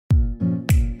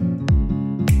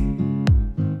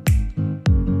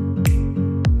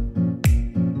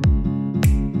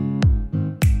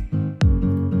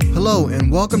Hello,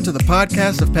 and welcome to the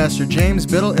podcast of Pastor James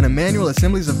Biddle and Emmanuel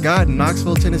Assemblies of God in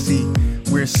Knoxville, Tennessee.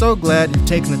 We're so glad you've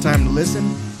taken the time to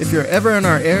listen. If you're ever in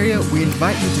our area, we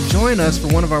invite you to join us for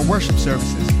one of our worship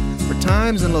services. For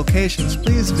times and locations,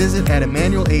 please visit at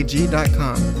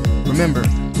emmanuelag.com. Remember,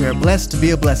 we are blessed to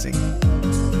be a blessing.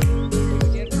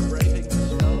 Again, for Braving the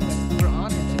Snow, we're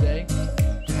honored today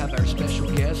to have our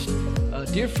special guest,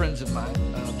 dear friends of mine,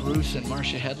 Bruce and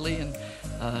Marcia Headley, and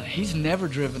he's never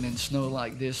driven in snow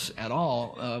like this at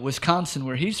all. Wisconsin,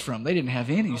 where he's from, they didn't have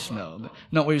any snow.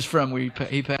 No, where he's from, he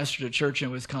pastored a church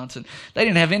in Wisconsin. They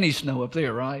didn't have any snow up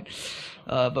there, right?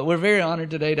 But we're very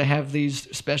honored today to have these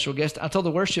special guests. I told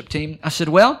the worship team, I said,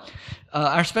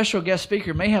 our special guest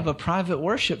speaker may have a private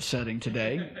worship setting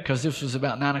today, because this was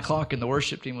about 9 o'clock and the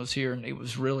worship team was here and it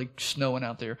was really snowing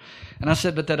out there. And I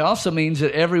said, but that also means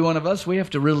that every one of us, we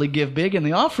have to really give big in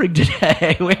the offering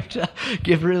today. We have to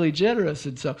give really generous.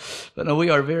 And so, but no, we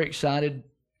are very excited.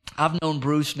 I've known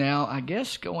Bruce now, I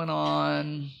guess, going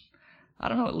on, I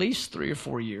don't know, at least 3 or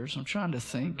 4 years. I'm trying to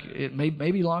think. It may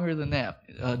be longer than that.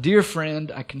 A dear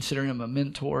friend. I consider him a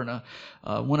mentor and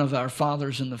one of our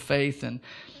fathers in the faith. And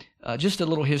just a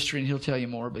little history, and he'll tell you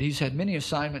more. But he's had many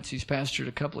assignments. He's pastored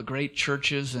a couple of great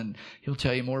churches, and he'll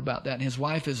tell you more about that. And his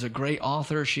wife is a great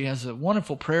author. She has a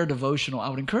wonderful prayer devotional. I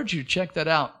would encourage you to check that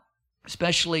out.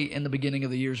 Especially in the beginning of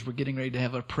the years, we're getting ready to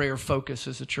have a prayer focus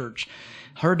as a church.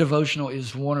 Her devotional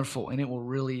is wonderful, and it will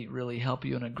really, really help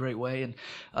you in a great way. And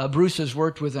Bruce has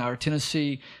worked with our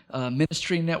Tennessee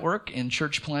Ministry Network in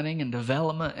church planning and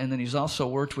development, and then he's also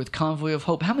worked with Convoy of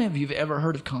Hope. How many of you have ever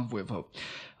heard of Convoy of Hope?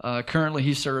 Currently,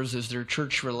 he serves as their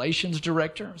church relations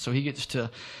director, so he gets to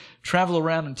travel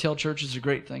around and tell churches a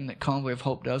great thing that Convoy of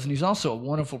Hope does. And he's also a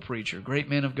wonderful preacher, great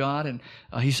man of God, and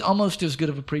he's almost as good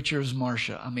of a preacher as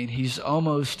Marcia. I mean, he's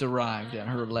almost arrived at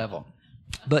her level.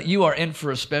 But you are in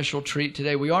for a special treat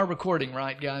today. We are recording,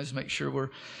 right, guys? Make sure we're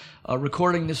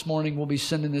recording this morning. We'll be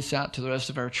sending this out to the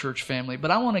rest of our church family. But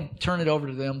I want to turn it over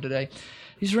to them today.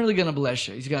 He's really going to bless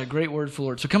you. He's got a great word for the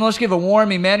Lord. So come on, let's give a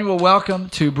warm Emmanuel welcome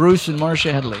to Bruce and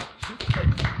Marcia Headley.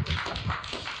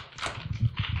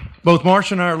 Both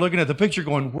Marcia and I are looking at the picture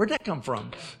going, where'd that come from?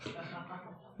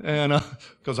 And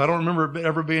because I don't remember it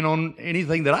ever being on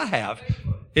anything that I have.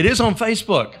 It is on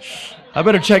Facebook. I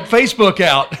better check Facebook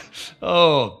out.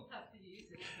 Oh,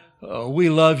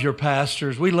 we love your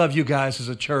pastors. We love you guys as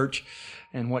a church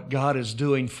and what God is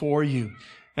doing for you.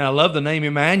 And I love the name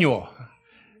Emmanuel.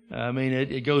 I mean,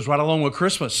 it goes right along with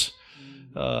Christmas.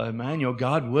 Emmanuel,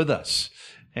 God with us.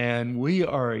 And we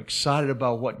are excited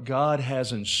about what God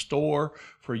has in store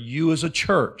for you as a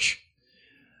church.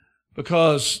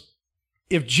 Because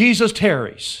if Jesus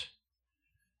tarries,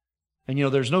 and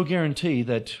there's no guarantee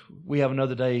that we have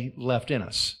another day left in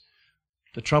us.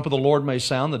 The trump of the Lord may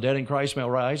sound, the dead in Christ may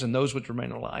rise, and those which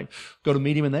remain alive go to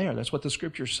meet Him in there. That's what the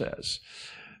Scripture says.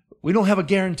 We don't have a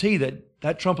guarantee that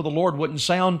that trump of the Lord wouldn't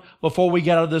sound before we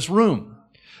get out of this room.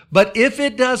 But if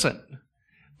it doesn't,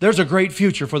 there's a great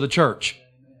future for the church.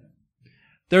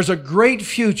 There's a great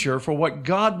future for what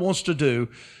God wants to do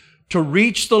to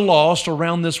reach the lost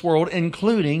around this world,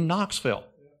 including Knoxville.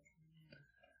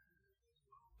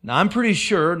 Now, I'm pretty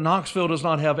sure Knoxville does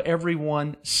not have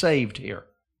everyone saved here,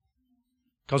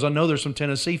 because I know there's some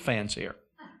Tennessee fans here.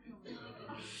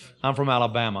 I'm from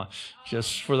Alabama,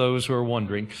 just for those who are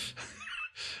wondering.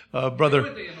 Brother.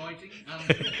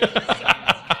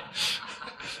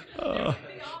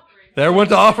 There went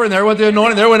the offering, there went the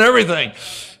anointing, there went everything.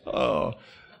 Oh.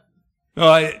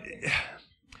 No, in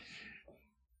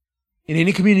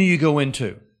any community you go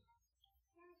into,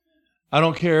 I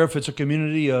don't care if it's a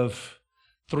community of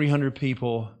 300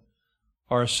 people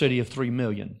or a city of 3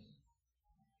 million.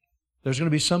 There's going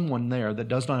to be someone there that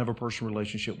does not have a personal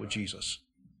relationship with Jesus.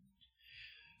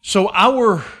 So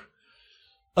our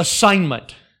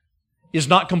assignment is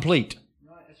not complete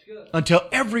until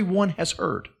everyone has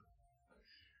heard.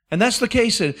 And that's the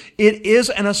case. It is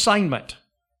an assignment.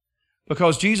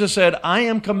 Because Jesus said, I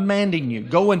am commanding you,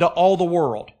 go into all the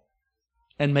world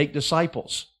and make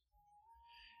disciples.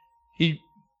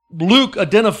 Luke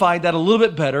identified that a little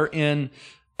bit better in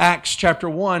Acts chapter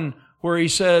 1, where he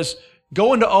says,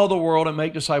 go into all the world and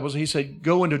make disciples. He said,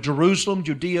 go into Jerusalem,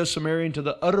 Judea, Samaria, and to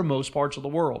the uttermost parts of the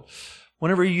world.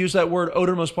 Whenever you use that word,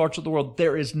 uttermost parts of the world,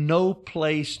 there is no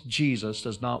place Jesus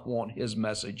does not want His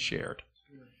message shared.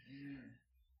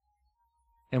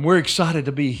 And we're excited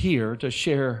to be here to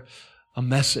share a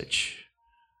message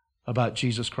about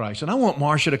Jesus Christ. And I want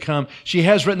Marcia to come. She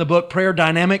has written the book, Prayer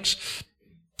Dynamics.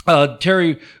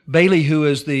 Terry Bailey, who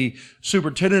is the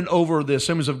superintendent over the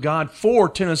Assemblies of God for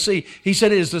Tennessee, he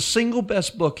said it is the single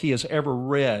best book he has ever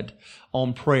read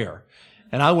on prayer.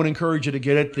 And I would encourage you to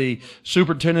get it. The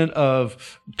superintendent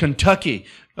of Kentucky,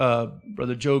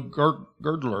 Brother Joe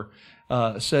Girdler,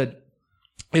 said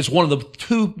it's one of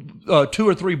the two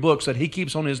or three books that he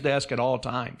keeps on his desk at all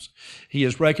times. He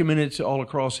has recommended it all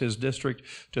across his district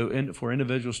for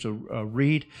individuals to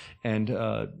read. And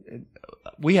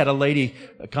we had a lady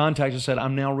contact us and said,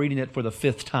 I'm now reading it for the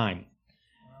 5th time.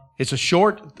 It's a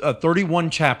short, 31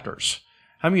 chapters.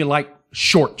 How many of you like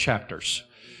short chapters?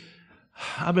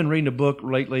 I've been reading a book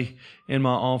lately in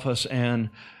my office,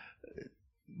 and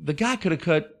the guy could have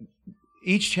cut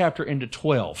each chapter into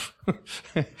 12.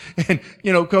 And,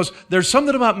 because there's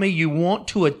something about me, you want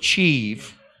to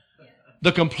achieve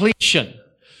the completion.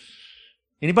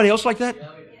 Anybody else like that?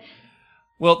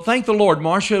 Well, thank the Lord.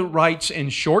 Marcia writes in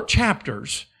short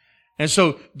chapters. And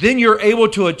so then you're able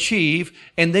to achieve,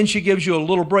 and then she gives you a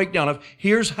little breakdown of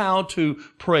here's how to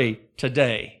pray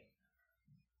today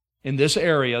in this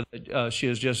area that she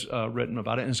has just written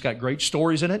about it. And it's got great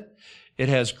stories in it. It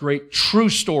has great true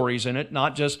stories in it,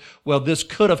 not just, well, this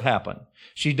could have happened.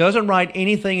 She doesn't write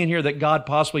anything in here that God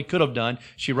possibly could have done.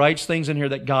 She writes things in here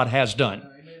that God has done.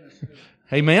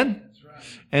 Amen?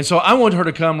 And so I want her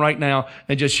to come right now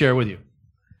and just share with you.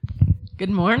 Good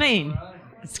morning.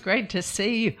 It's great to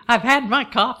see you. I've had my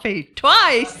coffee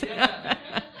twice.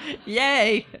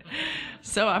 Yay.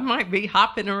 So I might be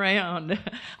hopping around.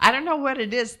 I don't know what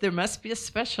it is. There must be a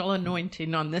special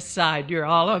anointing on this side. You're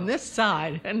all on this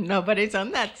side, and nobody's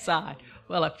on that side.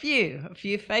 Well, a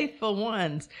few faithful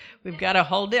ones. We've got to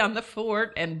hold down the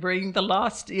fort and bring the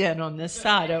lost in on this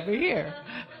side over here.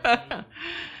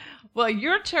 Well,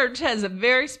 your church has a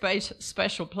very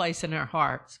special place in our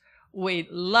hearts. We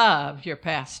love your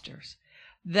pastors.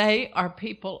 They are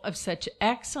people of such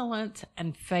excellence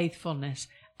and faithfulness.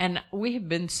 And we have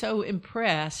been so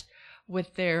impressed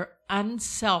with their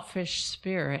unselfish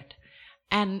spirit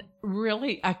and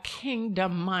really a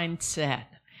kingdom mindset.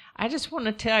 I just want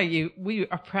to tell you, we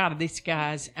are proud of these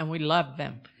guys and we love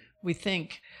them. We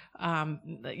think,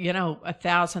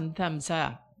 1,000 thumbs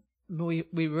up. We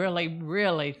really,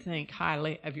 really think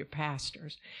highly of your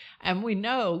pastors. And we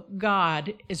know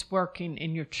God is working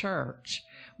in your church.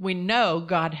 We know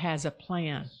God has a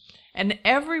plan. And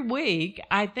every week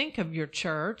I think of your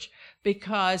church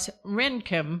because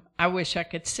Renkim, I wish I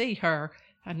could see her.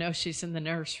 I know she's in the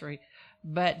nursery,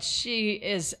 but she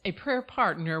is a prayer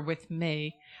partner with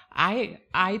me.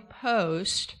 I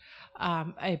post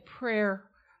a prayer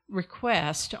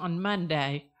request on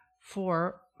Monday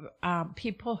for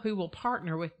people who will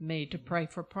partner with me to pray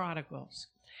for prodigals.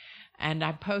 And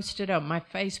I post it on my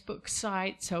Facebook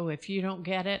site, so if you don't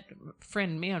get it,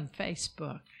 friend me on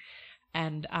Facebook.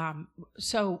 And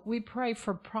so we pray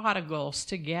for prodigals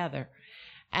together.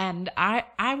 And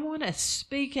I want to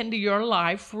speak into your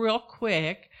life real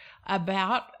quick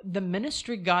about the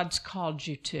ministry God's called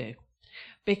you to.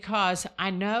 Because I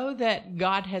know that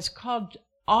God has called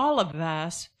all of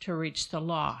us to reach the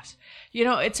lost.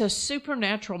 It's a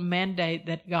supernatural mandate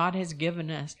that God has given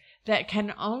us that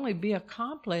can only be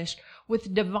accomplished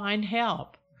with divine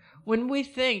help. When we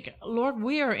think, Lord,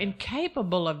 we are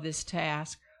incapable of this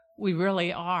task, we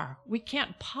really are. We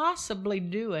can't possibly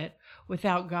do it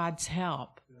without God's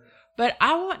help. But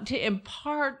I want to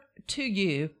impart to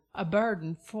you a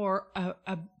burden for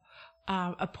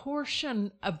a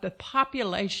portion of the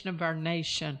population of our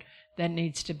nation that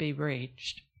needs to be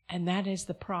reached, and that is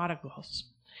the prodigals.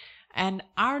 And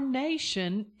our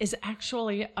nation is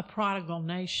actually a prodigal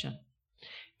nation.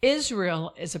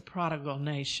 Israel is a prodigal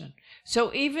nation.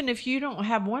 So even if you don't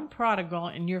have one prodigal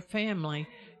in your family,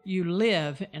 you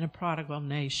live in a prodigal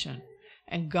nation.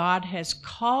 And God has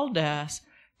called us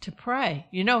to pray.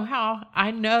 You know how I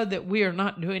know that we are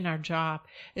not doing our job?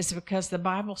 It's because the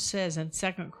Bible says in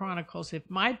 2 Chronicles, if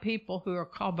my people who are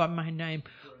called by my name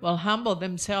will humble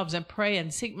themselves and pray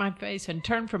and seek my face and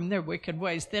turn from their wicked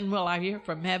ways, then will I hear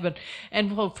from heaven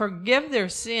and will forgive their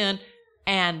sin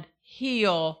and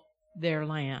heal their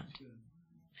land.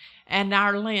 And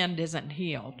our land isn't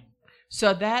healed.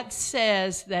 So that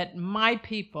says that my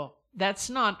people, that's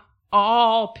not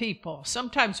all people.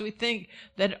 Sometimes we think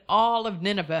that all of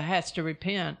Nineveh has to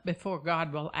repent before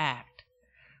God will act.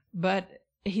 But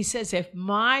he says, if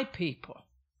my people,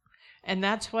 and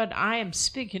that's what I am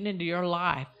speaking into your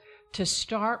life, to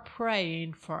start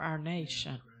praying for our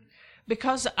nation.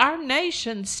 Because our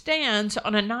nation stands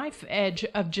on a knife edge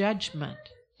of judgment.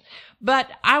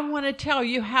 But I want to tell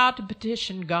you how to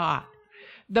petition God.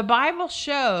 The Bible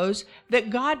shows that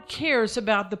God cares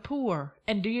about the poor.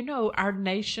 And do you know our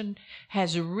nation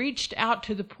has reached out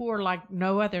to the poor like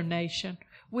no other nation?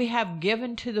 We have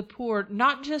given to the poor,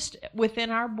 not just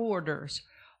within our borders,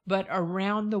 but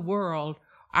around the world,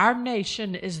 Our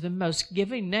nation is the most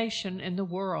giving nation in the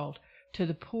world to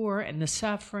the poor and the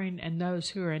suffering and those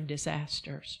who are in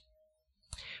disasters.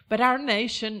 But our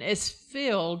nation is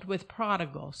filled with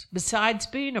prodigals. Besides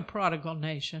being a prodigal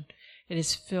nation, it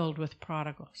is filled with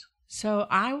prodigals. So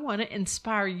I want to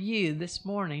inspire you this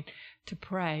morning to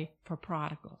pray for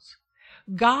prodigals.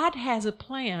 God has a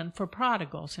plan for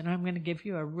prodigals, and I'm going to give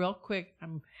you a real quick,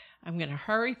 I'm going to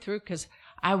hurry through because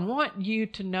I want you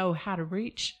to know how to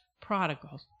reach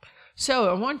prodigals. So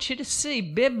I want you to see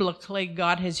biblically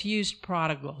God has used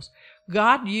prodigals.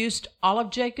 God used all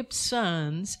of Jacob's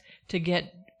sons to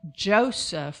get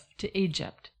Joseph to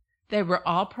Egypt. They were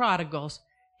all prodigals.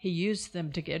 He used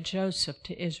them to get Joseph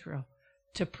to Israel,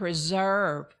 to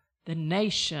preserve the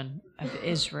nation of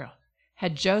Israel.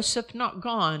 Had Joseph not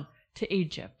gone to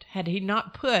Egypt, had he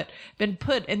not been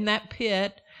put in that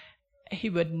pit, he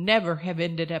would never have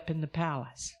ended up in the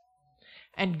palace.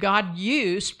 And God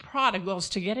used prodigals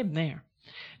to get him there.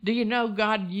 Do you know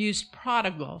God used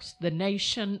prodigals, the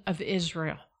nation of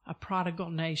Israel, a prodigal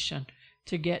nation,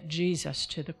 to get Jesus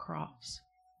to the cross?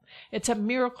 It's a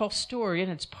miracle story,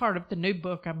 and it's part of the new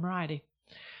book I'm writing.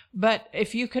 But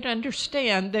if you could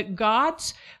understand that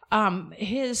God's,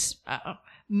 his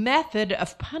method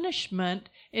of punishment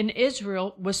in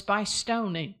Israel was by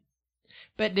stoning.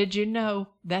 But did you know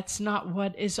that's not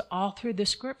what is all through the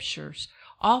Scriptures?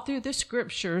 All through the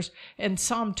Scriptures, in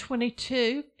Psalm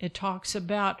 22, it talks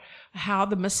about how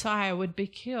the Messiah would be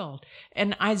killed.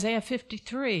 In Isaiah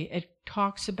 53, it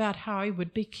talks about how he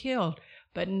would be killed.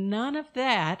 But none of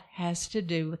that has to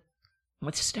do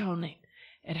with stoning.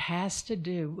 It has to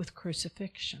do with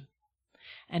crucifixion.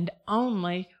 And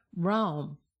only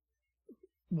Rome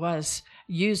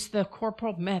used the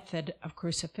corporal method of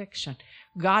crucifixion.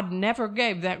 God never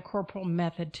gave that corporal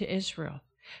method to Israel.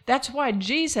 That's why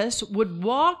Jesus would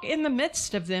walk in the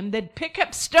midst of them. They'd pick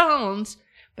up stones,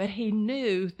 but he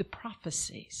knew the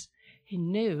prophecies. He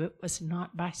knew it was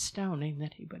not by stoning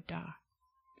that he would die.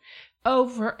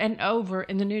 Over and over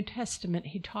in the New Testament,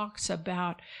 he talks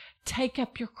about take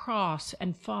up your cross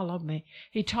and follow me.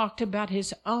 He talked about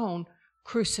his own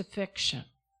crucifixion.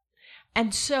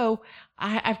 And so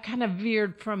I've kind of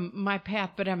veered from my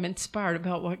path, but I'm inspired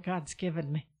about what God's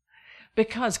given me.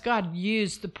 Because God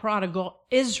used the prodigal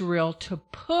Israel to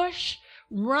push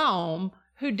Rome,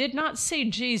 who did not see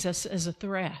Jesus as a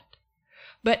threat,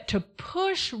 but to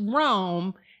push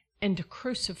Rome into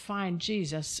crucifying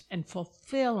Jesus and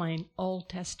fulfilling Old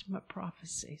Testament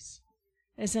prophecies.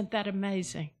 Isn't that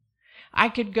amazing? I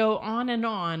could go on and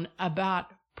on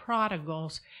about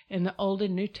prodigals in the Old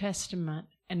and New Testament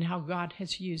and how God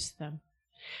has used them.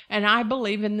 And I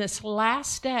believe in this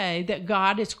last day that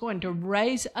God is going to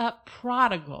raise up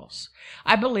prodigals.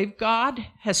 I believe God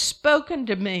has spoken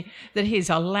to me that he's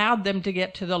allowed them to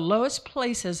get to the lowest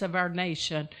places of our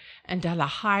nation and to the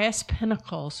highest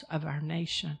pinnacles of our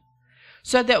nation.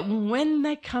 So that when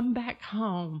they come back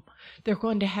home, they're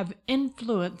going to have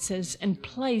influences in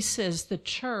places the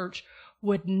church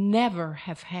would never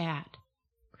have had.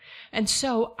 And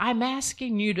so I'm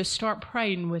asking you to start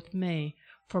praying with me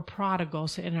for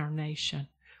prodigals in our nation.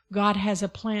 God has a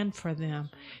plan for them.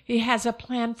 He has a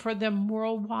plan for them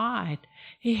worldwide.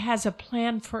 He has a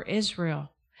plan for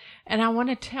Israel. And I want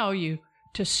to tell you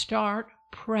to start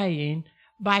praying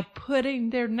by putting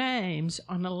their names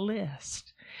on a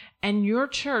list. And your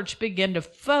church begin to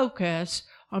focus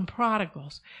on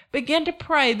prodigals. Begin to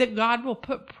pray that God will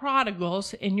put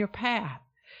prodigals in your path.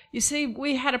 You see,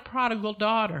 we had a prodigal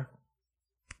daughter.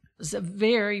 It was a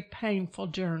very painful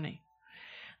journey.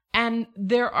 And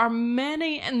there are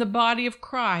many in the body of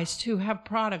Christ who have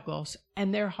prodigals,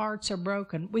 and their hearts are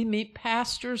broken. We meet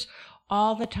pastors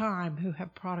all the time who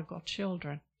have prodigal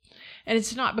children. And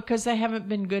it's not because they haven't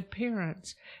been good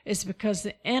parents. It's because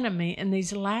the enemy in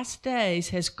these last days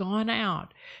has gone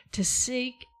out to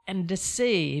seek and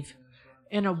deceive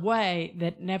in a way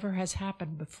that never has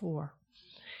happened before.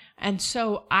 And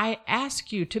so I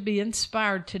ask you to be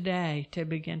inspired today to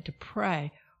begin to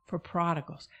pray for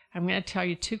prodigals. I'm going to tell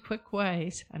you 2 quick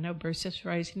ways. I know Bruce is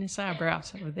raising his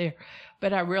eyebrows over there,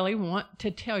 but I really want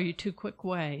to tell you 2 quick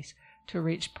ways to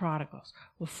reach prodigals.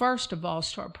 Well, first of all,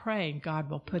 start praying God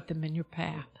will put them in your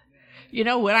path. You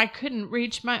know, when I couldn't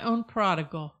reach my own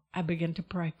prodigal, I began to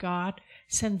pray, God,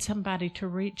 send somebody to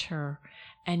reach her,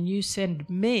 and you send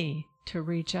me to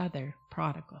reach other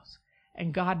prodigals.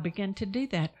 And God began to do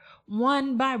that.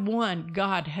 One by one,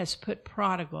 God has put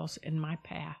prodigals in my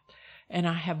path. And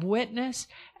I have witnessed,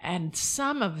 and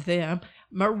some of them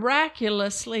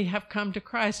miraculously have come to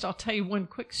Christ. I'll tell you one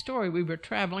quick story. We were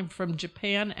traveling from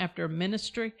Japan after a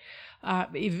ministry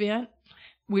event.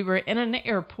 We were in an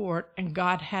airport, and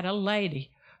God had a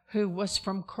lady who was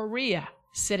from Korea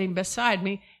sitting beside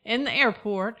me in the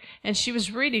airport, and she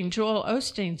was reading Joel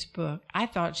Osteen's book. I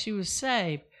thought she was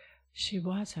saved. She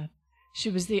wasn't. She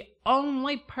was the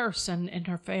only person in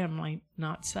her family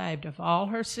not saved of all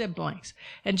her siblings,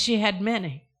 and she had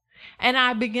many. And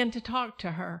I began to talk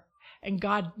to her, and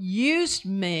God used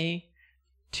me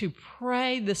to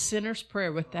pray the sinner's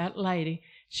prayer with that lady.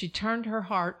 She turned her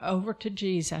heart over to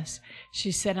Jesus.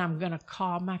 She said, I'm going to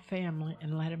call my family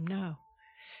and let them know.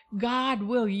 God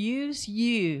will use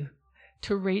you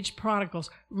to reach prodigals.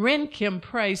 Ren Kim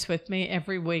prays with me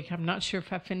every week. I'm not sure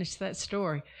if I finished that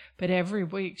story, but every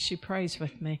week she prays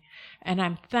with me. And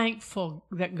I'm thankful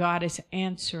that God is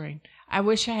answering. I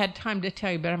wish I had time to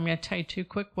tell you, but I'm going to tell you 2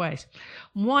 quick ways.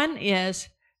 One is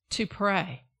to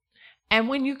pray. And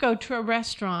when you go to a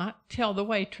restaurant, tell the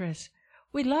waitress,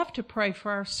 we love to pray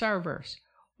for our servers.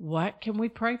 What can we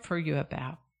pray for you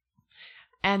about?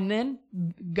 And then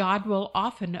God will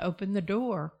often open the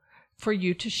door for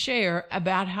you to share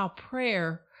about how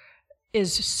prayer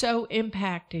is so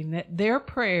impacting, that their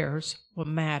prayers will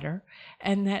matter,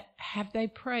 and that have they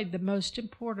prayed the most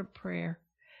important prayer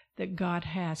that God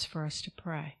has for us to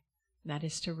pray? That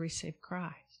is to receive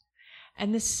Christ.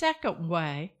 And the second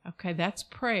way, okay, that's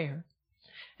prayer.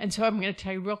 And so I'm going to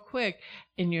tell you real quick,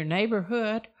 in your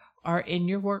neighborhood or in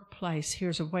your workplace,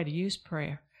 here's a way to use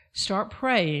prayer. Start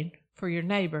praying for your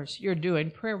neighbors. You're doing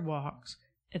prayer walks.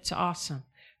 It's awesome.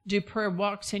 Do prayer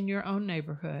walks in your own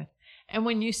neighborhood. And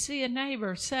when you see a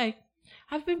neighbor, say,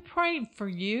 I've been praying for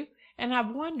you, and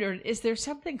I've wondered, is there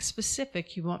something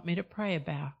specific you want me to pray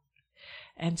about?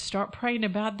 And start praying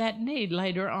about that need.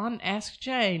 Later on, ask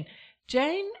Jane,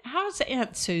 Jane, how's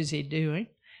Aunt Susie doing?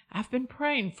 I've been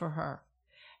praying for her.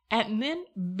 And then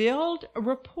build a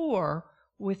rapport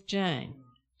with Jane.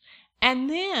 And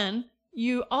then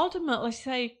you ultimately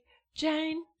say,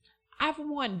 Jane, I've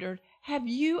wondered, have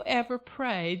you ever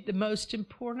prayed the most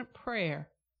important prayer?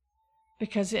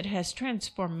 Because it has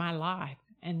transformed my life.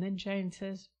 And then Jane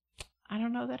says, I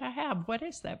don't know that I have. What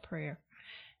is that prayer?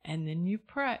 And then you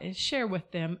pray, share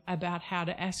with them about how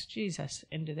to ask Jesus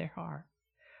into their heart.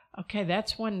 Okay,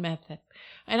 that's one method.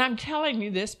 And I'm telling you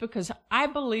this because I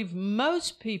believe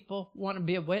most people want to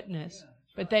be a witness,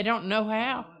 but they don't know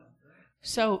how.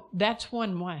 So that's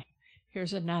one way.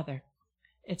 Here's another.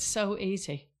 It's so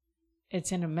easy.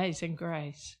 It's an amazing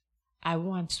grace. I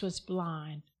once was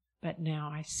blind, but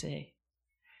now I see.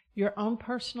 Your own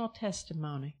personal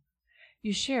testimony.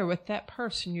 You share with that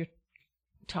person you're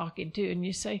talking to, and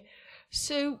you say,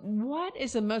 Sue, what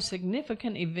is the most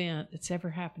significant event that's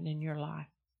ever happened in your life?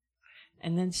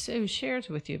 And then Sue shares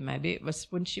with you. Maybe it was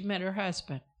when she met her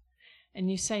husband. And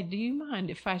you say, do you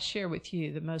mind if I share with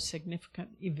you the most significant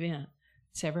event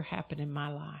that's ever happened in my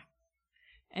life?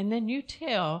 And then you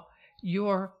tell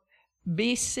your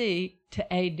BC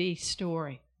to AD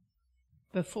story,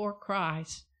 before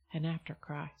Christ and after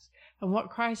Christ, and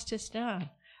what Christ has done.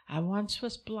 I once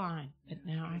was blind, but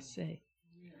now I see.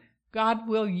 God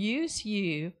will use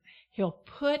you. He'll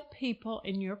put people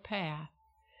in your path.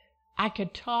 I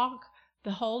could talk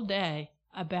the whole day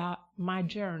about my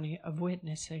journey of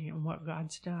witnessing and what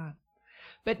God's done.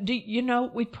 But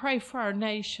we pray for our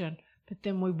nation, but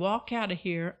then we walk out of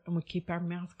here and we keep our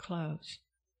mouth closed.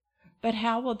 But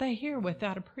how will they hear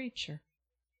without a preacher?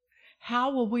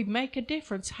 How will we make a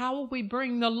difference? How will we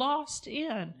bring the lost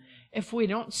in if we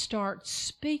don't start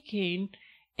speaking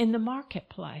in the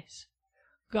marketplace?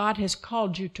 God has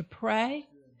called you to pray.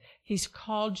 He's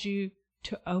called you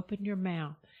to open your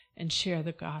mouth and share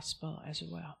the gospel as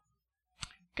well.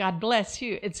 God bless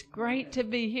you. It's great to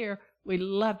be here. We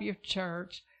love your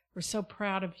church. We're so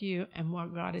proud of you and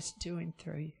what God is doing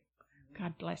through you.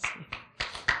 God bless you.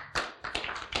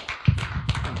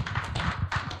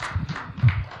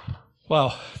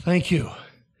 Wow, thank you.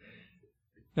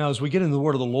 Now, as we get into the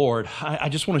Word of the Lord, I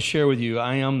just want to share with you,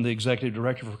 I am the Executive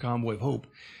Director for Convoy of Hope.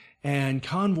 And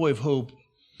Convoy of Hope,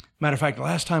 matter of fact,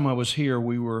 last time I was here,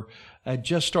 I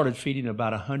just started feeding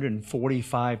about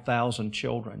 145,000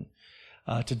 children.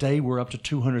 Today, we're up to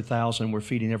 200,000. We're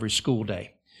feeding every school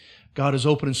day. God is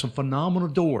opening some phenomenal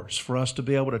doors for us to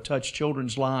be able to touch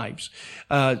children's lives.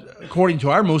 According to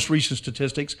our most recent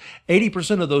statistics,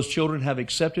 80% of those children have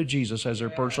accepted Jesus as their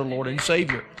personal Lord and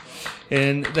Savior.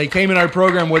 And they came in our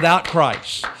program without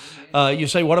Christ. You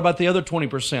say, what about the other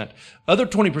 20%? Other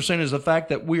 20% is the fact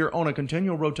that we are on a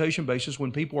continual rotation basis.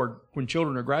 When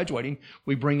children are graduating,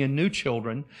 we bring in new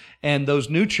children, and those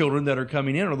new children that are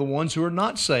coming in are the ones who are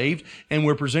not saved, and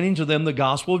we're presenting to them the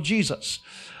gospel of Jesus.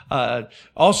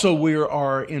 Also, we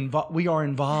are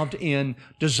involved in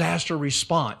disaster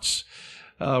response.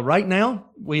 Right now,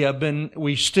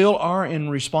 we still are in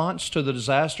response to the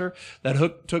disaster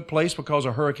that took place because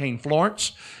of Hurricane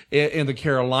Florence in the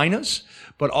Carolinas,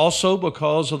 but also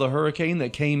because of the hurricane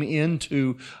that came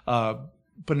into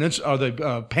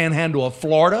the panhandle of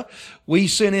Florida. We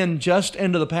sent in just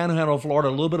into the panhandle of Florida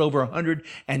a little bit over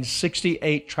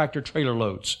 168 tractor trailer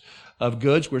loads of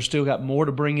goods. We're still got more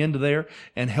to bring into there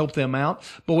and help them out.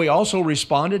 But we also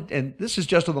responded, and this is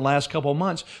just in the last couple of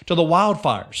months, to the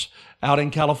wildfires out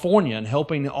in California and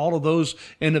helping all of those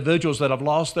individuals that have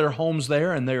lost their homes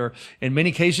there, and they're in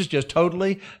many cases just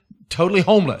totally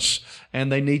homeless,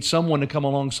 and they need someone to come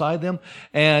alongside them.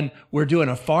 And we're doing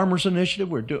a farmers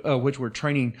initiative, which we're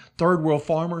training third world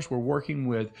farmers. We're working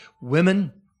with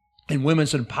women and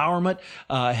women's empowerment,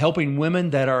 helping women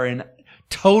that are in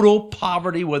total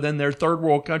poverty within their third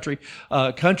world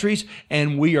countries,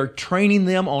 and we are training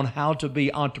them on how to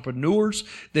be entrepreneurs,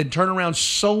 then turn around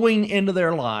sowing into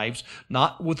their lives,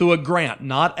 not through a grant,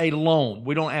 not a loan.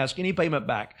 We don't ask any payment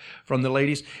back from the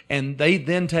ladies, and they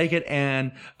then take it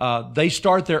and they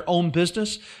start their own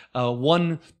business.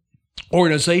 One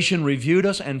organization reviewed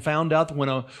us and found out that when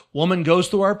a woman goes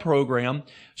through our program,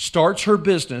 starts her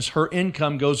business, her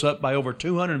income goes up by over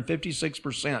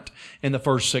 256% in the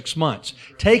first 6 months,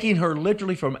 taking her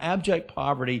literally from abject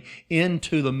poverty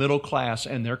into the middle class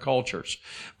and their cultures.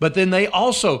 But then they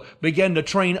also began to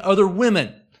train other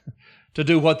women to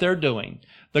do what they're doing.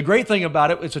 The great thing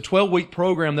about it, it's a 12-week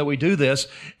program that we do this,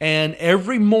 and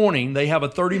every morning they have a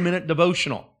 30-minute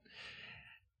devotional.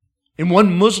 In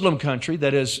one Muslim country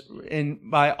that is,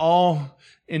 by all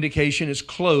indication, is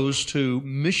closed to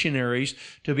missionaries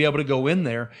to be able to go in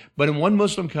there. But in one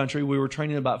Muslim country, we were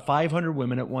training about 500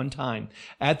 women at one time.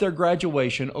 At their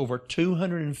graduation, over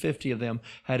 250 of them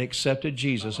had accepted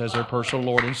Jesus as their personal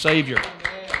Lord and Savior.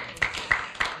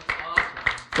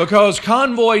 Because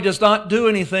Convoy does not do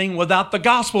anything without the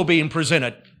gospel being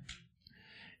presented.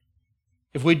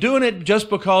 If we're doing it just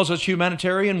because it's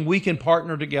humanitarian, we can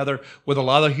partner together with a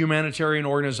lot of humanitarian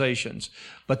organizations.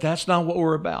 But that's not what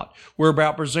we're about. We're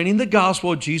about presenting the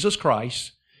gospel of Jesus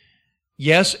Christ,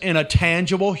 yes, in a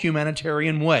tangible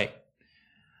humanitarian way.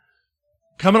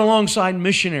 Coming alongside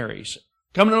missionaries,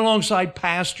 coming alongside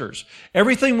pastors.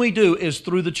 Everything we do is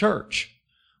through the church.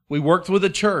 We work with the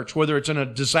church, whether it's in a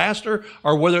disaster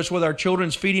or whether it's with our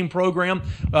children's feeding program,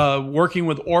 working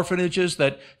with orphanages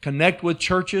that connect with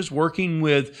churches, working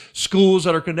with schools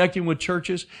that are connecting with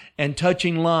churches, and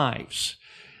touching lives.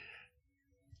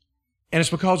 And it's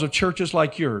because of churches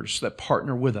like yours that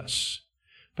partner with us.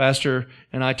 Pastor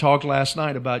and I talked last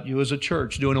night about you as a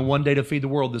church doing a one day to feed the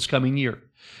world this coming year.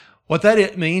 What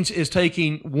that means is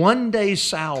taking one day's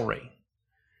salary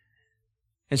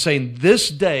and saying,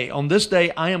 on this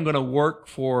day, I am going to work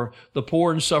for the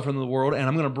poor and suffering of the world, and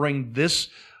I'm going to bring this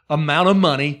amount of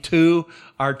money to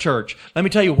our church. Let me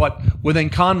tell you what, within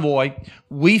Convoy,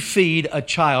 we feed a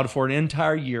child for an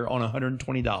entire year on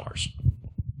 $120.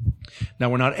 Now,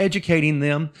 we're not educating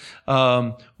them.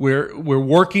 We're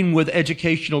working with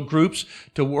educational groups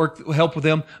to help with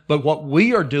them, but what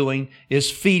we are doing is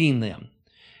feeding them.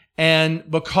 And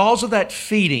because of that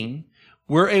feeding,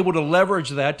 we're able to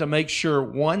leverage that to make sure,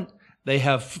 one, they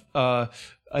have an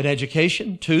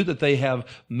education, two, that they have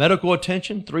medical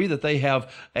attention, three, that they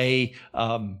have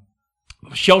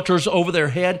shelters over their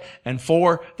head, and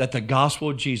four, that the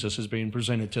gospel of Jesus is being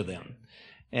presented to them.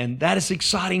 And that is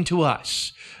exciting to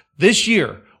us. This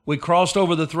year, we crossed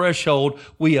over the threshold.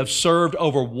 We have served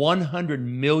over 100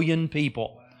 million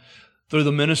people through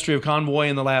the ministry of Convoy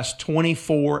in the last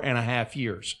 24 and a half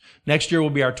years. Next year will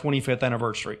be our 25th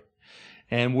anniversary.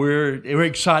 And we're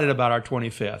excited about our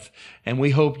 25th. And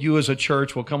we hope you as a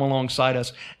church will come alongside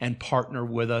us and partner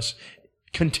with us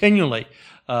continually,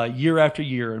 year after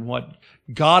year, in what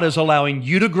God is allowing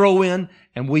you to grow in,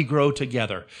 and we grow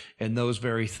together in those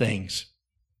very things.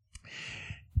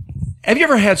 Have you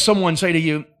ever had someone say to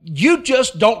you, "You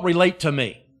just don't relate to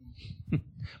me"?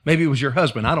 Maybe it was your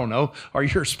husband, I don't know, or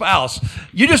your spouse.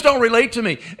 "You just don't relate to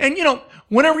me." And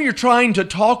whenever you're trying to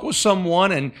talk with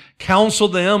someone and counsel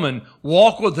them and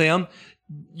walk with them,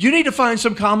 you need to find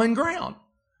some common ground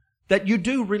that you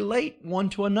do relate one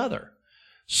to another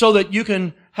so that you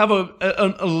can have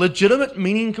a legitimate,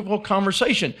 meaningful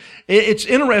conversation. It's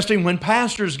interesting when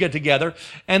pastors get together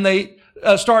and they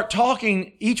start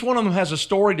talking, each one of them has a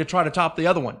story to try to top the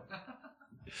other one.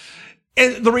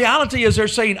 And the reality is they're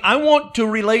saying, I want to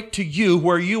relate to you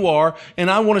where you are, and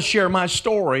I want to share my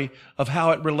story of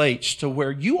how it relates to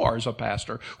where you are as a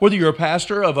pastor. Whether you're a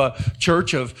pastor of a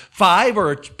church of 5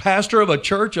 or a pastor of a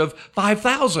church of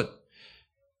 5,000.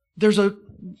 There's a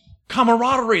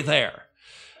camaraderie there.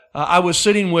 I was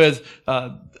sitting with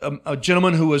a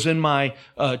gentleman who was in my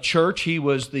church. He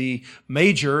was the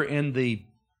major in the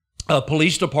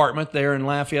police department there in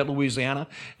Lafayette, Louisiana,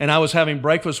 and I was having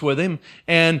breakfast with him,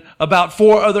 and about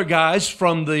 4 other guys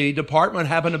from the department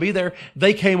happened to be there.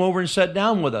 They came over and sat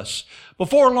down with us.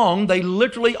 Before long, they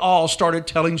literally all started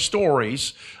telling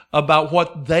stories about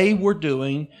what they were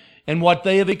doing and what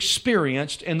they have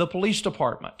experienced in the police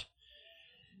department.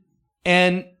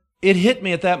 And it hit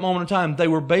me at that moment in time. They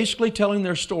were basically telling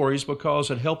their stories because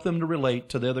it helped them to relate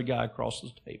to the other guy across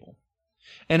the table.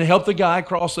 And it helped the guy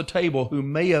across the table who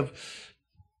may have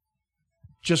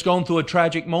just gone through a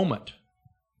tragic moment.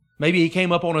 Maybe he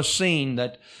came up on a scene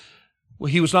that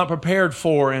he was not prepared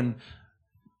for in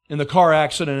the car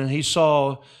accident, and he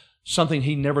saw something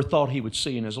he never thought he would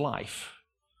see in his life.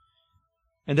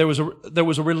 And there was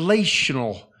a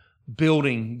relational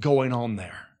building going on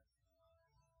there.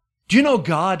 Do you know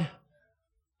God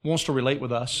wants to relate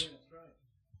with us?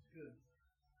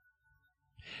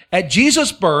 At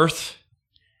Jesus' birth,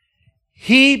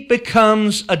 He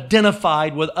becomes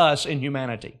identified with us in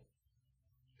humanity.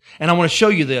 And I want to show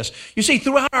you this. You see,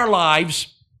 throughout our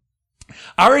lives,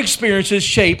 our experiences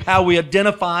shape how we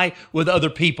identify with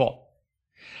other people.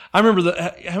 I remember,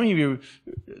 how many of you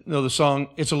know the song,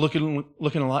 It's Looking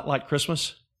a Lot Like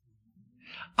Christmas?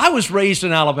 I was raised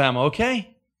in Alabama,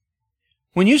 okay?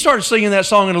 When you started singing that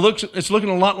song and it's looking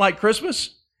a lot like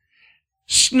Christmas,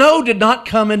 snow did not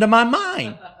come into my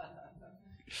mind.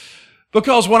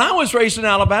 Because when I was raised in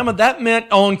Alabama, that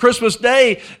meant on Christmas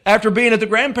Day, after being at the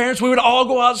grandparents', we would all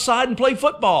go outside and play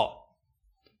football.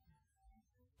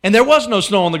 And there was no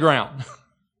snow on the ground.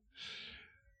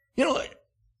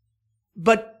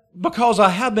 But because I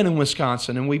have been in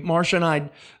Wisconsin, and Marcia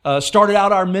and I started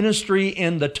out our ministry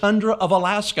in the tundra of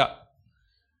Alaska,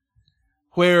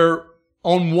 where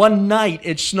on one night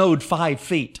it snowed 5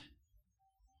 feet.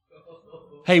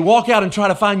 Hey, walk out and try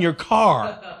to find your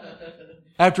car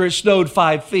after it snowed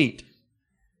 5 feet.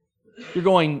 You're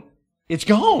going, it's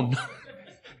gone.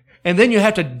 And then you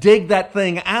have to dig that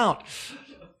thing out.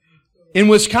 In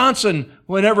Wisconsin,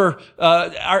 whenever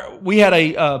we had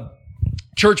a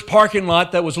church parking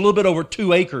lot that was a little bit over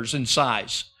 2 acres in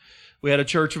size. We had a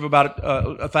church of about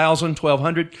 1,000,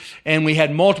 1,200, and we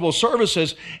had multiple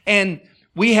services, and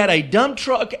we had a dump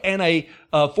truck and a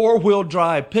 4-wheel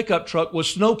drive pickup truck with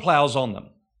snow plows on them.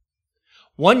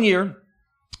 One year,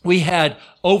 we had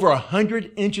over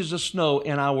 100 inches of snow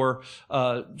in our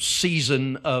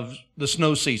season of the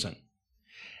snow season.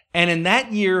 And in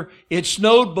that year, it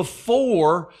snowed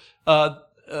before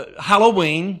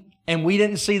Halloween, and we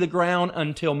didn't see the ground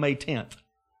until May 10th.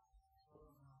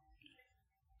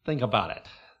 Think about it.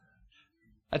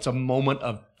 That's a moment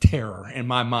of terror in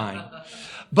my mind.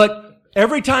 But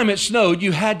every time it snowed,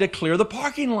 you had to clear the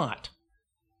parking lot.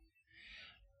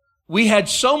 We had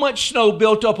so much snow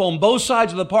built up on both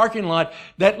sides of the parking lot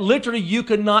that literally you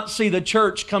could not see the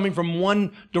church coming from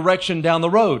one direction down the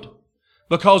road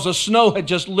because the snow had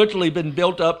just literally been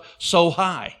built up so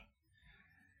high.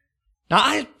 Now,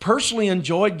 I personally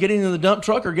enjoyed getting in the dump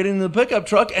truck or getting in the pickup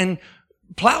truck and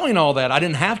plowing all that. I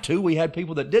didn't have to. We had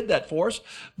people that did that for us.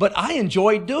 But I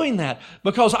enjoyed doing that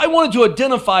because I wanted to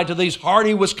identify to these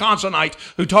hardy Wisconsinites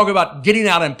who talk about getting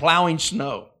out and plowing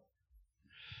snow.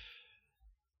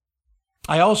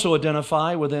 I also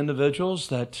identify with individuals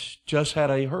that just had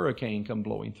a hurricane come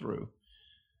blowing through.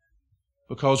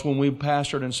 Because when we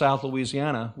pastored in South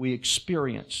Louisiana, we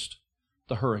experienced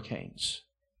the hurricanes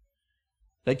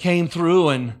that came through,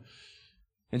 and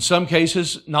in some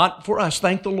cases, not for us,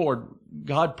 thank the Lord,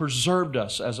 God preserved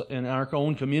us in our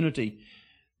own community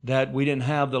that we didn't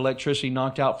have the electricity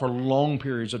knocked out for long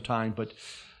periods of time. But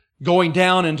going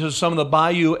down into some of the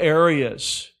bayou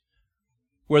areas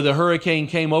where the hurricane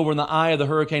came over in the eye of the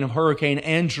hurricane of Hurricane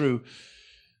Andrew,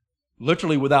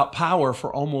 literally without power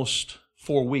for almost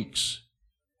 4 weeks.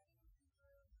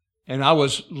 And I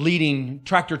was leading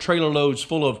tractor trailer loads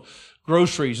full of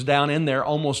groceries down in there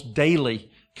almost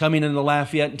daily, coming into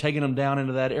Lafayette and taking them down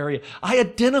into that area. I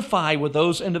identify with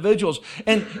those individuals.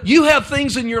 And you have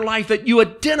things in your life that you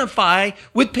identify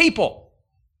with people,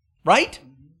 right?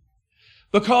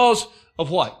 Because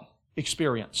of what?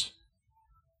 Experience.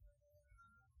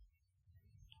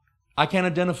 I can't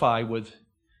identify with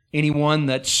anyone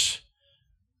that's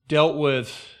dealt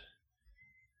with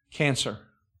cancer.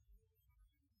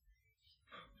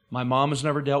 My mom has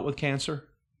never dealt with cancer.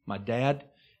 My dad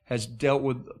has dealt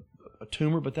with a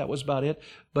tumor, but that was about it.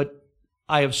 But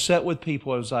I have sat with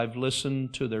people as I've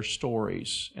listened to their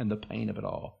stories and the pain of it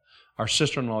all. Our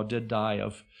sister-in-law did die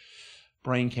of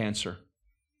brain cancer.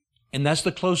 And that's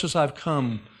the closest I've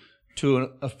come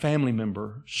to a family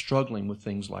member struggling with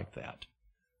things like that.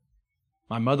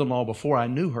 My mother-in-law, before I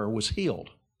knew her, was healed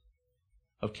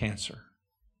of cancer.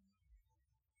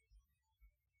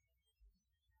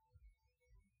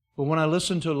 But when I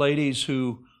listen to ladies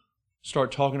who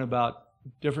start talking about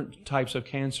different types of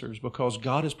cancers, because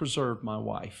God has preserved my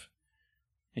wife,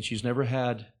 and she's never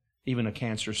had even a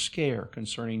cancer scare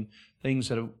concerning things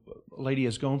that a lady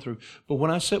has gone through. But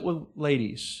when I sit with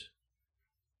ladies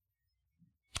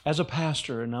as a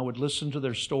pastor and I would listen to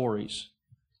their stories,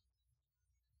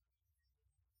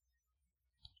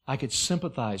 I could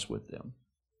sympathize with them.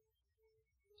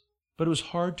 But it was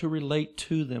hard to relate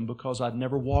to them because I'd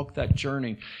never walked that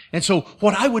journey. And so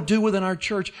what I would do within our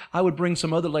church, I would bring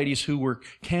some other ladies who were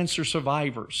cancer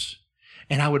survivors,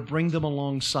 and I would bring them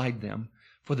alongside them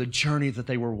for the journey that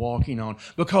they were walking on,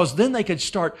 because then they could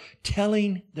start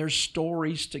telling their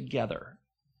stories together.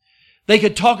 They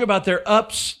could talk about their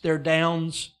ups, their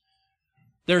downs,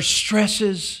 their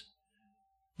stresses,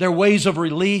 their ways of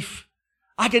relief.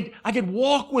 I could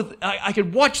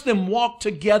watch them walk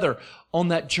together on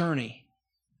that journey.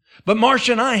 But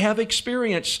Marcia and I have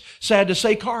experienced, sad to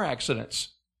say, car accidents.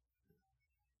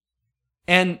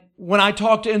 And when I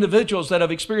talk to individuals that have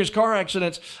experienced car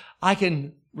accidents, I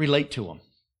can relate to them.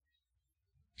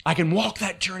 I can walk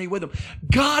that journey with them.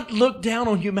 God looked down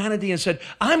on humanity and said,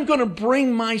 I'm going to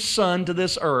bring my Son to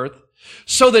this earth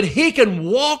so that He can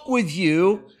walk with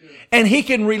you and He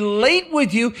can relate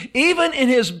with you even in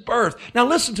His birth. Now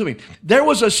listen to me. There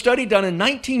was a study done in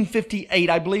 1958.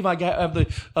 I believe I have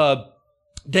the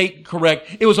date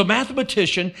correct. It was a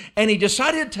mathematician, and he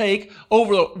decided to take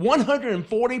over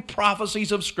 140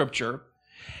 prophecies of Scripture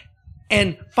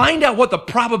and find out what the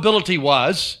probability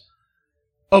was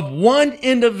of one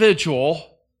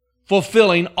individual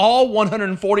fulfilling all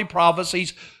 140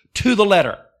 prophecies to the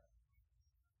letter.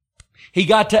 He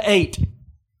got to 8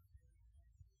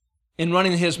 in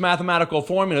running his mathematical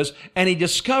formulas, and he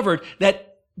discovered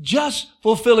that just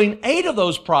fulfilling 8 of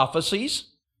those prophecies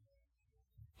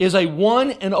is a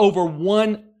 1 in over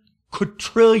 1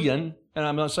 quadrillion, and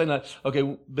I'm not saying that,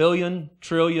 okay, billion,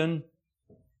 trillion,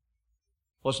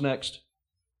 what's next?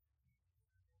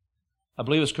 I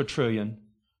believe it's quadrillion.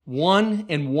 1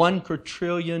 in 1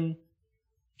 quadrillion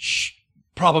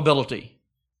probability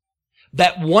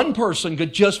that one person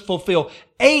could just fulfill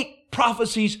 8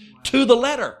 prophecies to the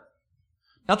letter.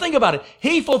 Now think about it.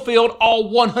 He fulfilled all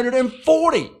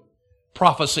 140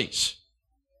 prophecies.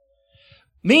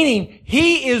 Meaning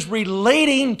He is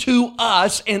relating to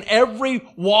us in every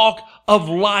walk of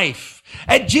life.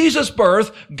 At Jesus'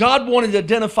 birth, God wanted to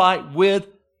identify with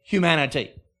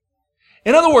humanity.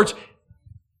 In other words,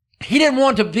 He didn't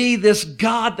want to be this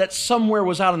God that somewhere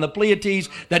was out in the Pleiades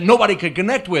that nobody could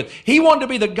connect with. He wanted to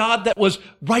be the God that was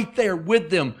right there with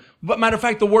them. But matter of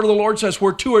fact, the word of the Lord says,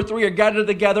 where 2 or 3 are gathered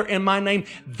together in my name,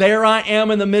 there I am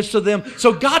in the midst of them.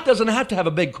 So God doesn't have to have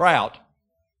a big crowd.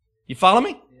 You follow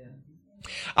me? Yeah.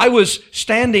 I was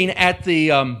standing at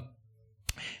the,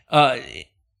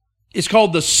 it's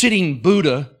called the Sitting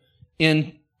Buddha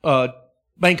in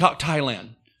Bangkok,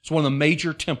 Thailand. It's one of the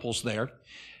major temples there.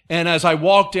 And as I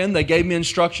walked in, they gave me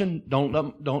instruction,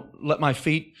 don't let my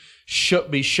feet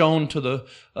be shown to the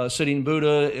sitting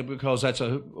Buddha, because that's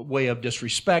a way of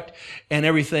disrespect and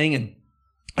everything.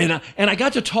 And I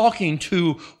got to talking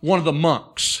to one of the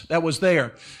monks that was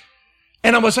there.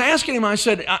 And I was asking him, I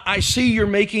said, I see you're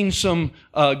making some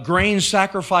grain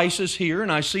sacrifices here,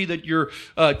 and I see that you're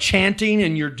chanting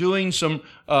and you're doing some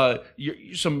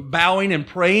bowing and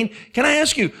praying. Can I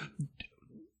ask you,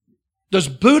 does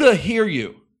Buddha hear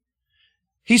you?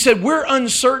 He said, we're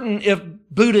uncertain if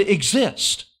Buddha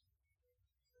exists.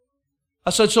 I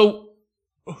said, so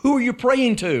who are you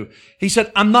praying to? He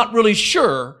said, I'm not really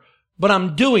sure, but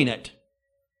I'm doing it.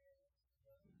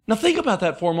 Now think about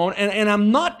that for a moment. And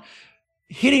I'm not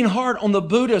hitting hard on the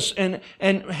Buddhists and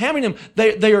having them.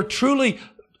 They are truly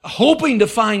hoping to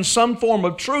find some form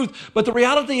of truth. But the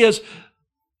reality is,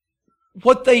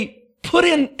 what they put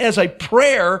in as a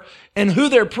prayer and who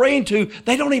they're praying to,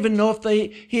 they don't even know if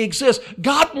He exists.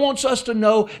 God wants us to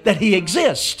know that He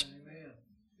exists.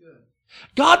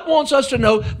 God wants us to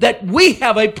know that we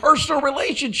have a personal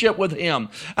relationship with Him.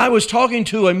 I was talking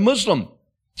to a Muslim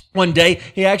one day.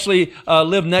 He actually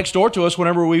lived next door to us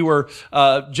whenever we were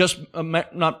just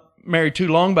not married too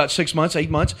long, about 6 months, 8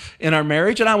 months in our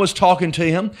marriage. And I was talking to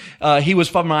him. He was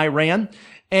from Iran.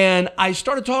 And I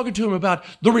started talking to him about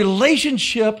the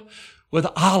relationship with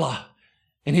Allah.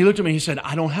 And he looked at me and he said,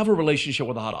 I don't have a relationship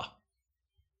with Allah.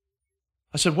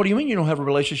 I said, what do you mean you don't have a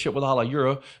relationship with Allah?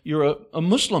 You're a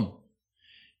Muslim.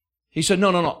 He said,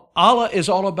 no. Allah is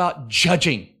all about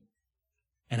judging.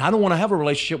 And I don't want to have a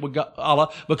relationship with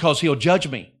Allah because He'll judge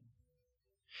me.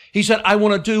 He said, I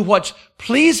want to do what's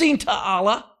pleasing to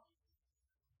Allah,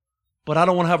 but I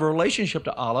don't want to have a relationship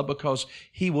to Allah because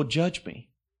He will judge me.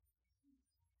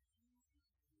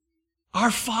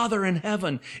 Our Father in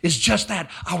heaven is just that,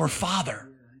 our Father.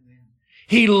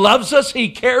 He loves us. He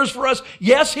cares for us.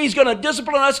 Yes, He's going to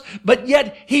discipline us, but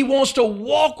yet He wants to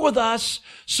walk with us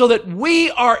so that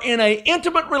we are in an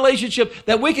intimate relationship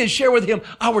that we can share with Him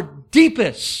our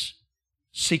deepest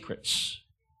secrets,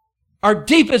 our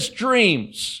deepest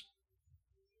dreams,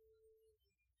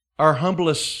 our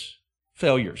humblest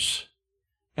failures,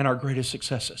 and our greatest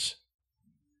successes.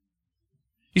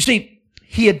 You see,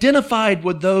 He identified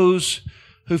with those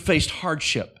who faced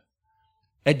hardship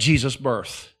at Jesus'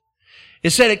 birth. It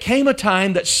said it came a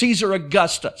time that Caesar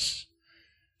Augustus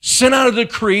sent out a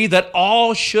decree that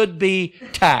all should be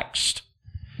taxed.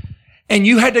 And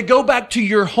you had to go back to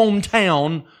your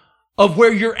hometown of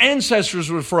where your ancestors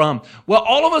were from. Well,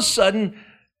 all of a sudden,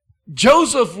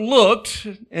 Joseph looked,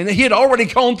 and he had already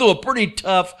gone through a pretty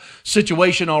tough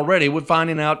situation already with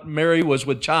finding out Mary was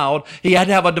with child. He had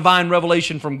to have a divine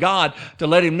revelation from God to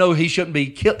let him know he shouldn't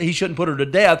be killed, he shouldn't put her to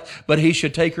death, but he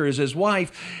should take her as his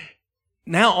wife.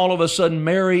 Now, all of a sudden,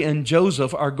 Mary and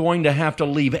Joseph are going to have to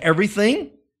leave everything.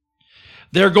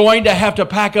 They're going to have to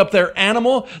pack up their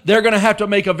animal. They're going to have to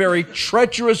make a very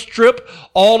treacherous trip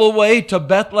all the way to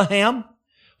Bethlehem.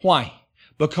 Why?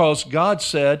 Because God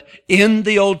said in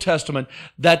the Old Testament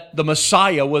that the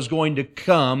Messiah was going to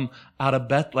come out of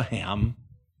Bethlehem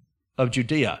of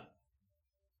Judea.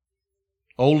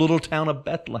 Old little town of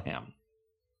Bethlehem,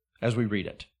 as we read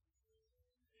it.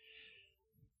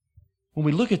 When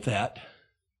we look at that,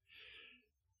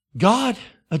 God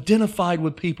identified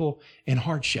with people in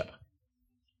hardship.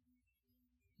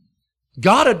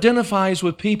 God identifies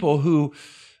with people who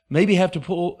maybe has to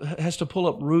pull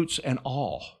up roots and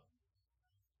all.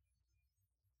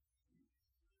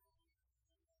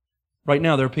 Right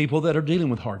now, there are people that are dealing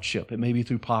with hardship. It may be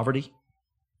through poverty.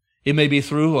 It may be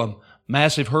through a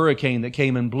massive hurricane that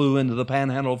came and blew into the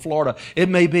panhandle of Florida. It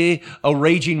may be a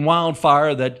raging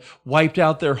wildfire that wiped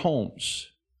out their homes.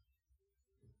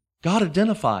 God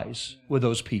identifies with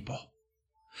those people.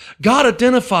 God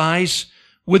identifies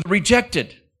with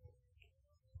rejected.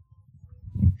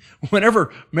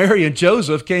 Whenever Mary and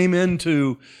Joseph came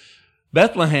into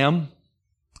Bethlehem,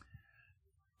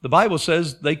 the Bible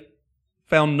says they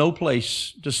found no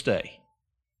place to stay.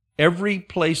 Every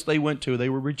place they went to, they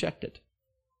were rejected.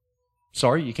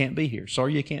 Sorry, you can't be here.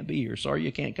 Sorry, you can't be here. Sorry,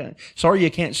 you can't. Sorry,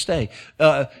 you can't stay.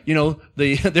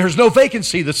 There's no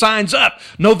vacancy. The sign's up.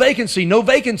 No vacancy. No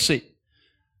vacancy.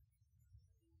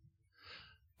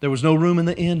 There was no room in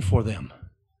the inn for them.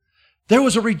 There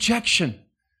was a rejection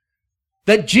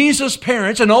that Jesus'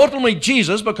 parents, and ultimately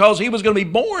Jesus, because He was going to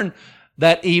be born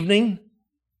that evening,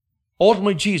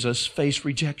 ultimately Jesus faced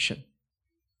rejection.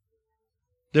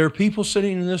 There are people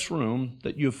sitting in this room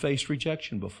that you've faced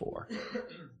rejection before.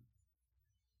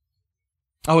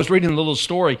 I was reading a little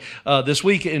story this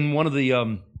week in one of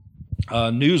the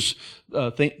news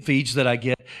feeds that I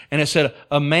get, and it said,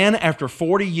 a man after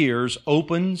 40 years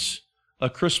opens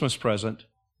a Christmas present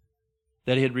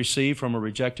that he had received from a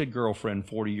rejected girlfriend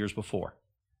 40 years before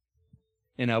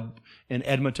in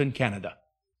Edmonton, Canada.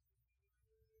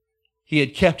 He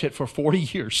had kept it for 40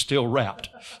 years, still wrapped.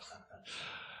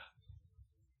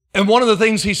 And one of the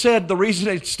things he said, the reason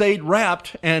it stayed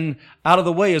wrapped and out of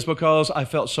the way is because I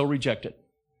felt so rejected.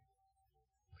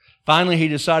 Finally, he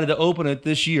decided to open it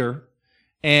this year,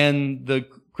 and the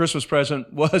Christmas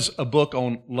present was a book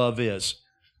on love is.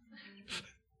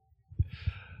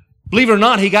 Believe it or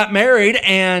not, he got married,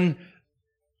 and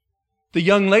the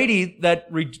young lady that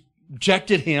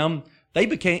rejected him,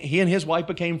 he and his wife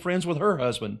became friends with her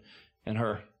husband and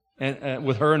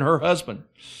with her and her husband.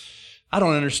 I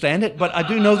don't understand it, but I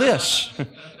do know this.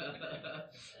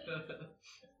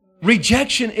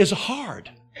 Rejection is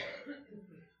hard.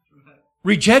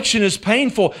 Rejection is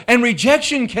painful, and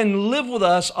rejection can live with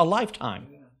us a lifetime.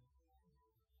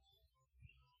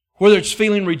 Whether it's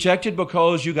feeling rejected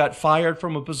because you got fired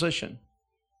from a position.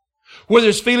 Whether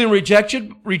it's feeling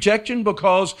rejection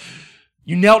because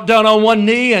you knelt down on one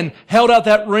knee and held out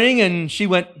that ring and she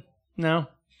went, no.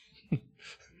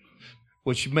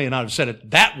 Well, she may not have said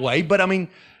it that way, but I mean,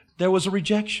 there was a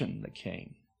rejection that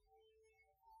came.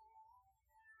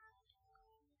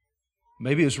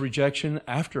 Maybe it was rejection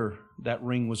after that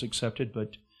ring was accepted,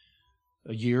 but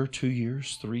a year, 2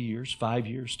 years, 3 years, 5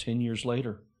 years, 10 years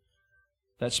later,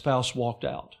 that spouse walked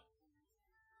out.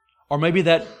 Or maybe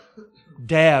that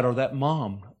dad or that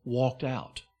mom walked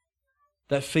out.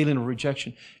 That feeling of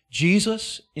rejection.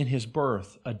 Jesus, in His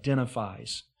birth,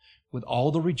 identifies with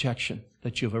all the rejection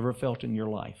that you've ever felt in your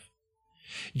life.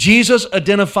 Jesus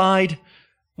identified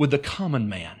with the common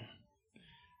man.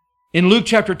 In Luke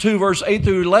chapter 2, verse 8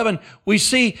 through 11, we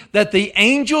see that the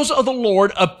angels of the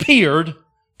Lord appeared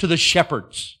to the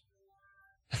shepherds.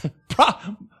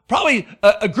 Probably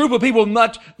a group of people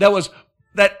that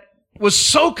was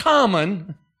so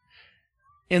common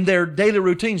in their daily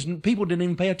routines, people didn't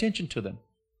even pay attention to them.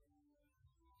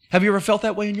 Have you ever felt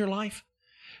that way in your life?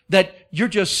 That you're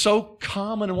just so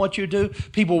common in what you do,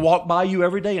 people walk by you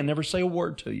every day and never say a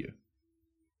word to you.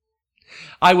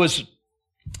 I was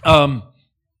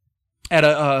at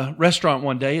a restaurant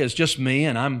one day. It's just me,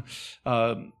 and I'm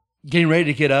getting ready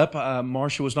to get up.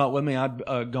 Marcia was not with me.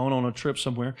 I'd gone on a trip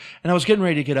somewhere, and I was getting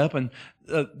ready to get up, and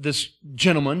this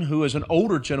gentleman, who is an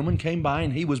older gentleman, came by,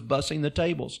 and he was bussing the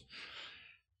tables.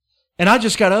 And I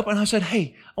just got up, and I said,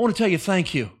 "Hey, I want to tell you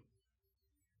thank you."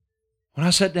 When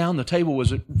I sat down, the table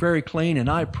was very clean, and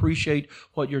I appreciate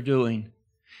what you're doing.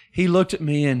 He looked at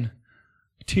me, and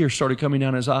tears started coming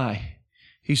down his eye.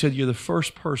 He said, "You're the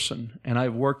first person, and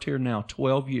I've worked here now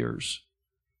 12 years.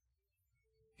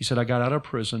 He said, "I got out of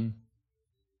prison,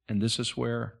 and this is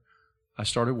where I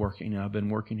started working, and I've been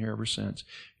working here ever since.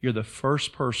 You're the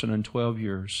first person in 12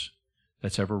 years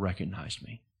that's ever recognized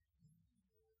me."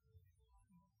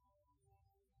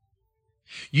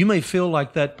 You may feel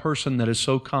like that person that is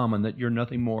so common that you're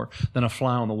nothing more than a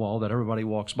fly on the wall that everybody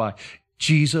walks by.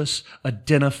 Jesus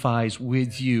identifies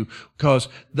with you because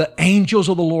the angels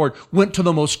of the Lord went to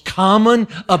the most common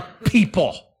of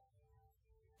people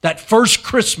that first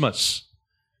Christmas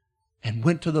and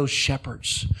went to those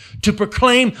shepherds to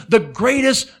proclaim the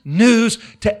greatest news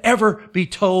to ever be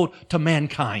told to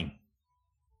mankind.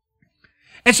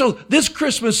 And so this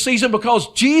Christmas season,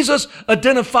 because Jesus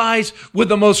identifies with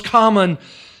the most common,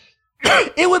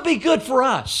 it would be good for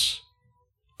us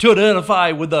to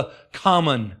identify with the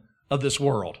common of this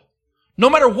world. No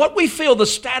matter what we feel, the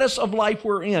status of life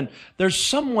we're in, there's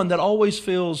someone that always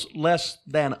feels less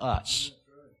than us.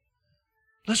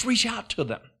 Let's reach out to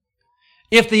them.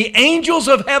 If the angels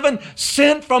of heaven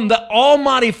sent from the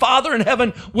Almighty Father in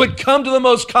heaven would come to the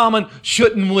most common,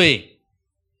 shouldn't we?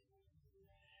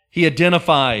 He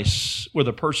identifies with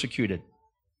the persecuted.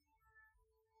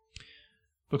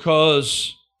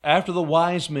 Because after the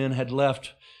wise men had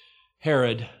left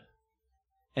Herod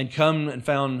and come and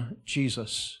found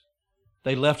Jesus,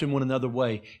 they left him one another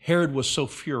way. Herod was so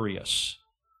furious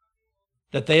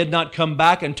that they had not come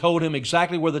back and told him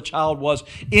exactly where the child was.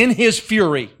 In his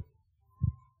fury,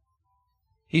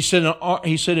 he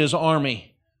sent his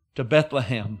army to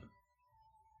Bethlehem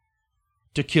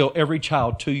to kill every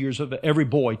boy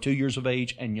 2 years of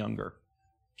age and younger.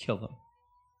 Kill them.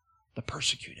 The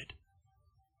persecuted.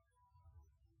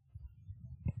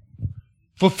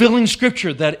 Fulfilling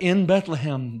Scripture that in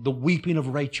Bethlehem the weeping of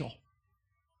Rachel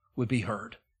would be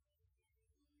heard.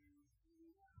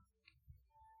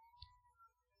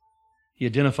 He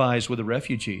identifies with the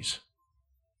refugees.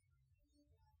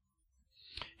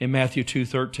 In Matthew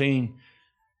 2:13,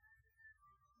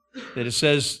 that it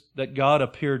says that God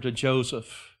appeared to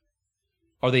Joseph,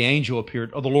 or the angel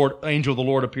appeared, or angel of the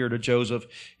Lord appeared to Joseph.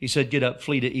 He said, "Get up,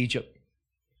 flee to Egypt."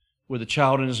 With the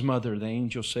child and his mother, the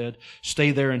angel said,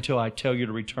 "Stay there until I tell you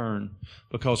to return,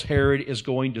 because Herod is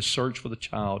going to search for the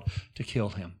child to kill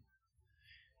him."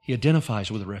 He identifies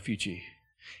with the refugee.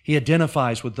 He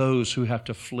identifies with those who have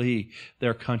to flee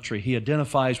their country. He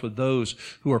identifies with those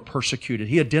who are persecuted.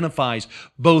 He identifies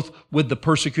both with the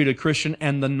persecuted Christian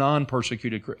and the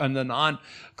non-persecuted and the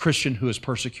non-Christian who is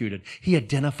persecuted. He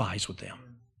identifies with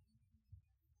them.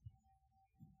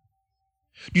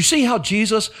 You see how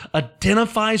Jesus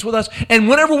identifies with us? And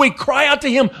whenever we cry out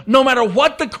to Him, no matter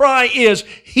what the cry is,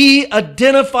 He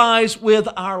identifies with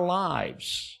our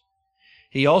lives.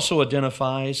 He also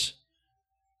identifies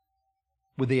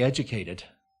with the educated.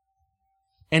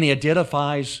 And He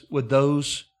identifies with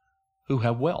those who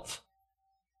have wealth.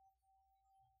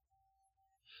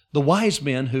 The wise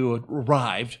men who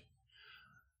arrived,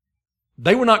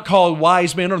 they were not called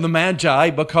wise men or the Magi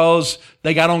because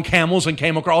they got on camels and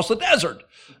came across the desert.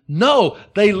 No,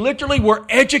 they literally were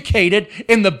educated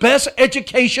in the best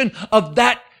education of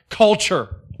that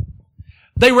culture.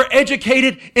 They were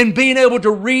educated in being able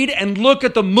to read and look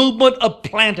at the movement of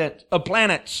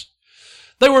planets.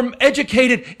 They were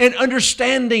educated in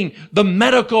understanding the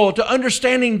medical, to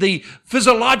understanding the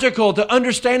physiological, to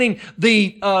understanding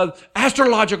the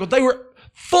astrological. They were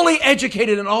fully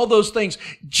educated in all those things.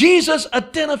 Jesus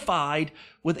identified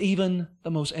with even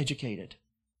the most educated.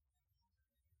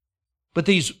 But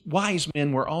these wise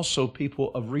men were also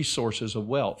people of resources, of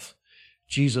wealth.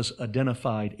 Jesus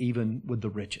identified even with the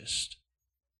richest.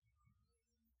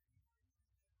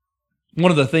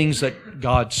 one of the things that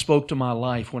God spoke to my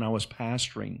life when I was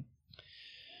pastoring,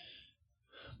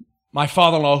 my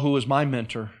father-in-law, who was my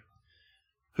mentor,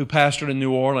 who pastored in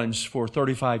New Orleans for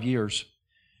 35 years,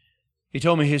 he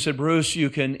told me, he said, Bruce, you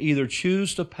can either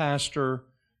choose to pastor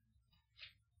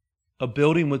a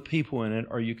building with people in it,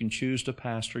 or you can choose to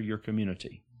pastor your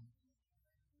community.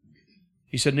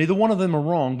 He said, neither one of them are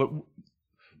wrong,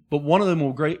 but one of them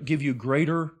will give you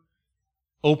greater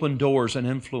open doors and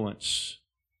influence,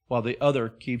 while the other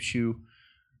keeps you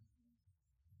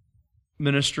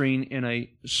ministering in a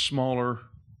smaller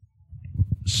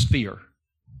sphere.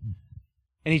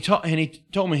 And he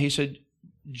told me, he said,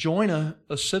 join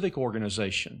a civic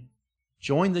organization.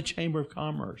 Join the Chamber of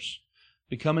Commerce.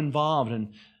 Become involved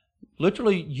and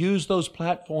literally use those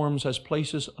platforms as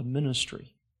places of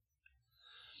ministry.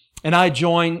 And I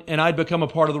joined, and I'd become a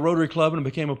part of the Rotary Club and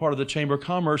became a part of the Chamber of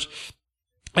Commerce.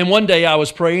 And one day I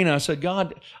was praying and I said,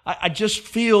 God, I just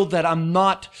feel that I'm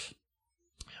not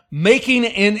making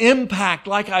an impact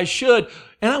like I should.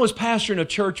 And I was pastoring a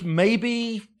church,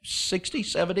 maybe 60,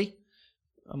 70.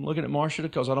 I'm looking at Marcia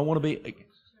because I don't want to be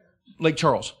Lake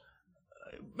Charles.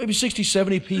 Maybe 60,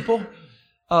 70 people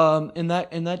in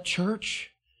that church.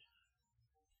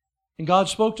 And God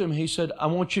spoke to him. He said, I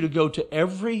want you to go to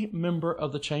every member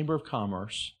of the Chamber of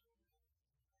Commerce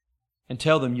and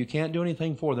tell them you can't do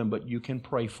anything for them, but you can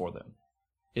pray for them.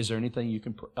 Is there anything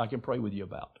I can pray with you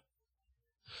about?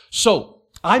 So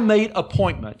I made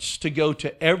appointments to go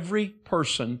to every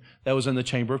person that was in the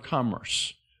Chamber of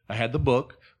Commerce. I had the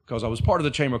book because I was part of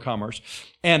the Chamber of Commerce.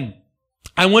 And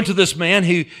I went to this man.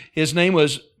 His name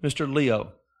was Mr.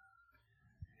 Leo.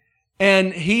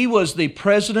 And he was the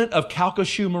president of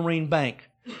Calcasieu Marine Bank,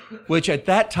 which at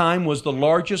that time was the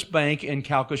largest bank in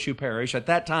Calcasieu Parish. At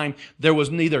that time, there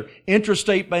was neither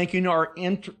intrastate banking or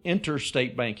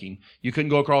interstate banking. You couldn't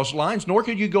go across lines, nor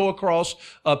could you go across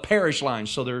parish lines.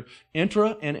 So they're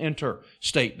intra and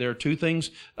interstate. There are two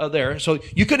things there. So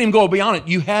you couldn't even go beyond it.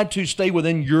 You had to stay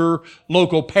within your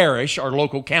local parish or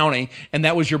local county, and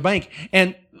that was your bank.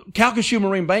 And Calcasieu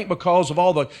Marine Bank, because of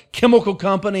all the chemical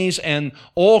companies and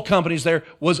oil companies there,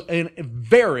 was a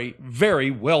very,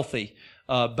 very wealthy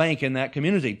bank in that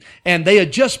community. And they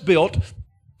had just built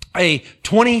a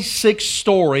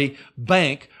 26-story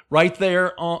bank right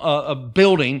there, a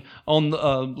building on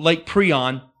Lake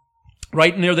Prion,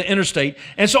 right near the interstate.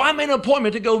 And so I made an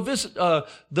appointment to go visit the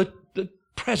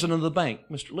president of the bank,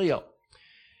 Mr. Leo.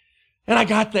 And I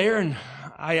got there and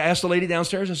I asked the lady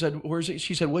downstairs, I said, where's he?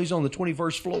 She said, well, he's on the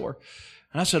 21st floor.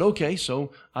 And I said, okay.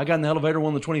 So I got in the elevator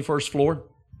on the 21st floor,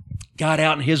 got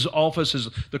out in his office, is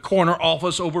the corner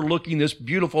office overlooking this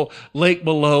beautiful lake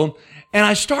below. And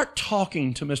I start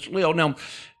talking to Mr. Leo. Now,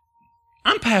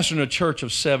 I'm pastoring a church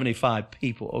of 75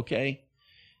 people, okay?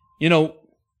 You know,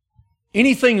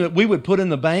 anything that we would put in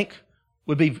the bank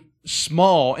would be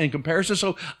small in comparison.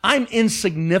 So I'm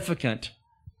insignificant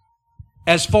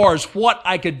as far as what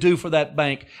I could do for that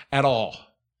bank at all.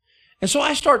 And so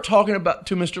I start talking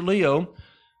to Mr. Leo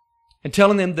and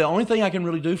telling them the only thing I can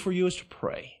really do for you is to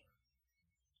pray.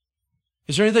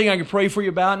 Is there anything I can pray for you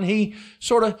about? And he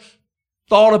sort of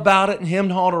thought about it and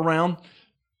hemmed and hawed around.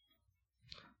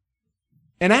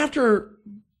 And after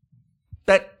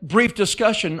that brief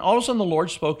discussion, all of a sudden the Lord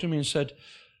spoke to me and said,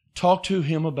 talk to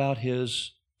him about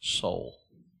his soul.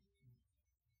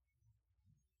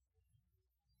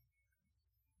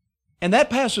 And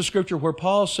that passage of Scripture where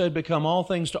Paul said, become all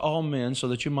things to all men so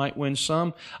that you might win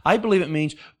some, I believe it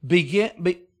means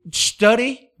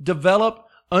study, develop,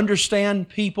 understand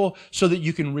people so that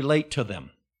you can relate to them.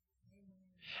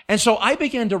 And so I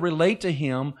began to relate to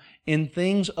him in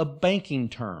things of banking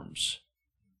terms.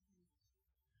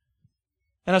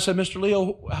 And I said, Mr.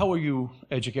 Leo, how are you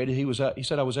educated? He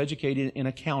said, I was educated in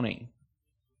accounting.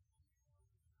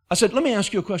 I said, let me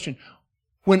ask you a question.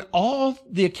 When all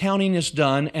the accounting is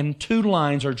done and 2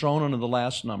 lines are drawn under the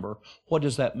last number, what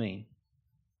does that mean?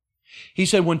 He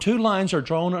said, when 2 lines are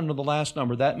drawn under the last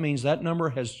number, that means that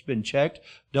number has been checked,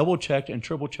 double-checked, and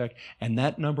triple-checked, and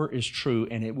that number is true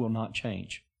and it will not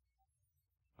change.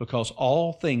 Because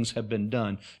all things have been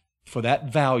done for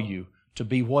that value to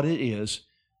be what it is,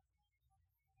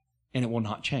 and it will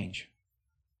not change.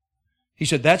 He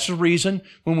said, that's the reason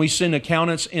when we send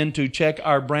accountants in to check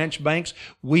our branch banks,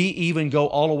 we even go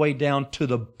all the way down to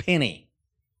the penny.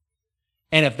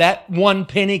 And if that 1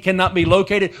 penny cannot be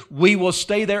located, we will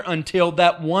stay there until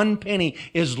that 1 penny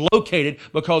is located,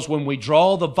 because when we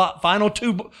draw the final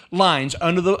 2 lines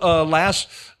under the last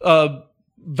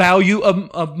value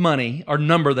of money or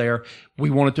number there, we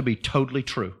want it to be totally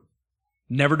true,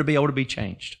 never to be able to be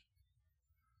changed.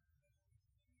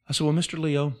 I said, well, Mr.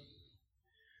 Leo,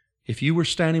 if you were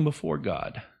standing before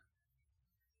God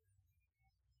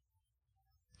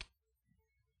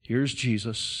Here's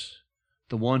Jesus,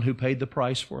 the one who paid the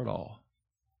price for it all.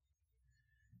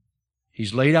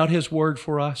 He's laid out His word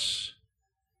for us,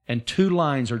 and 2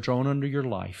 lines are drawn under your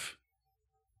life.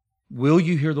 Will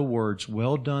you hear the words,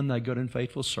 "Well done, thy good and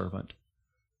faithful servant,"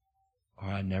 or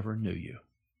 "I never knew you"?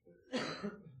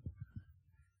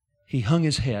 He hung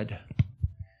his head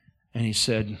and he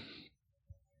said,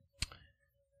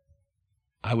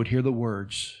 I would hear the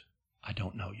words, "I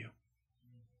don't know you."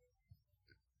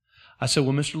 I said,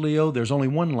 "Well, Mr. Leo, there's only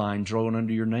 1 line drawn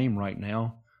under your name right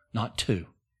now, not 2.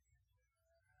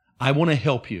 I want to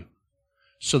help you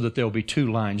so that there'll be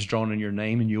 2 lines drawn in your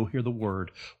name and you'll hear the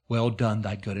word, 'Well done,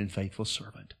 thy good and faithful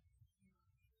servant.'"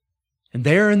 And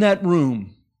there in that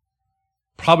room,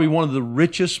 probably one of the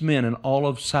richest men in all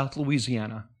of South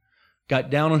Louisiana,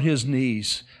 got down on his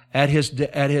knees at his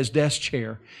desk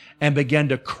chair and began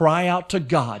to cry out to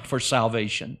God for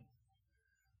salvation.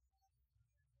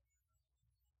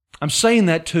 I'm saying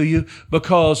that to you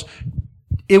because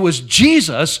it was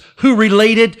Jesus who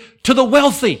related to the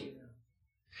wealthy.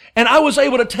 And I was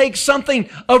able to take something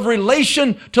of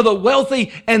relation to the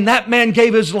wealthy, and that man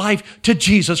gave his life to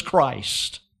Jesus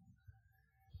Christ.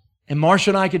 And Marcia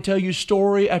and I could tell you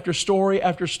story after story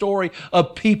after story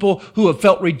of people who have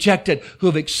felt rejected, who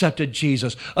have accepted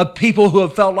Jesus. Of people who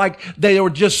have felt like they were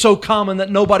just so common that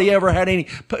nobody ever had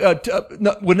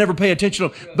would never pay attention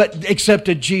to them, but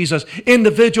accepted Jesus.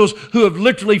 Individuals who have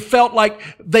literally felt like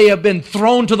they have been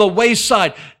thrown to the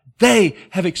wayside. They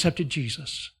have accepted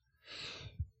Jesus.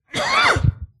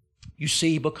 You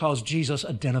see, because Jesus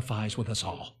identifies with us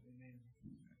all.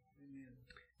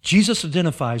 Jesus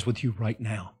identifies with you right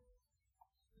now.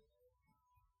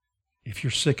 If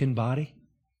you're sick in body,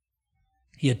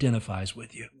 He identifies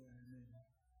with you.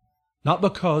 Not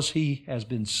because He has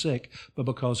been sick, but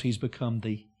because He's become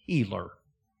the healer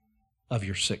of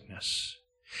your sickness.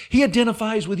 He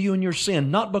identifies with you in your sin,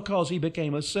 not because He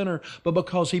became a sinner, but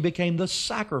because He became the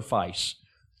sacrifice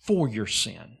for your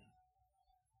sin.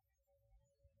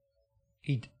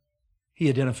 He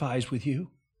identifies with you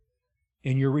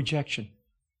in your rejection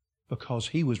because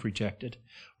He was rejected.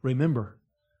 Remember,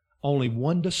 only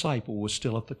 1 disciple was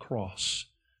still at the cross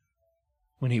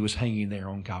when He was hanging there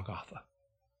on Golgotha.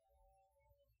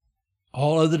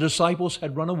 All of the disciples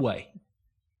had run away,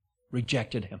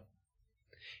 rejected Him.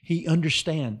 He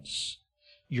understands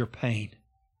your pain.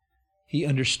 He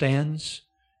understands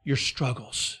your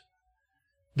struggles.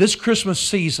 This Christmas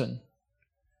season,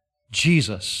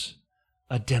 Jesus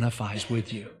identifies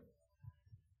with you.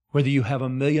 Whether you have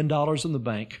 $1 million in the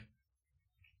bank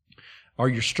or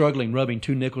you're struggling rubbing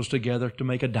 2 nickels together to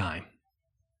make a dime,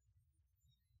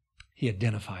 He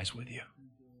identifies with you.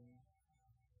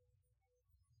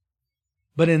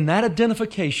 But in that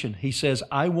identification, He says,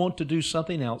 I want to do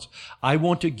something else. I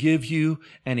want to give you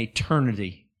an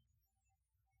eternity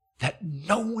that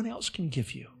no one else can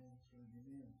give you.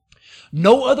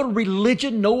 No other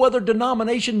religion, no other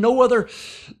denomination, no other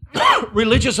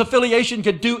religious affiliation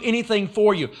could do anything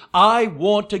for you. I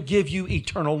want to give you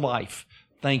eternal life.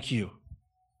 Thank you.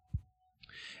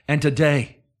 And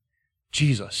today,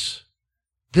 Jesus,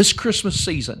 this Christmas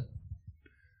season,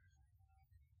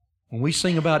 when we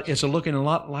sing about it's looking a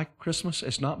lot like Christmas,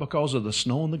 it's not because of the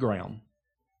snow on the ground.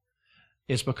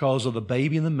 It's because of the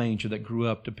baby in the manger that grew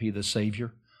up to be the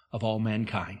Savior of all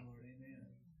mankind.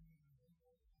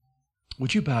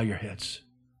 Would you bow your heads?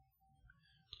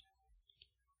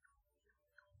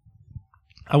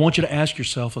 I want you to ask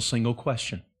yourself a single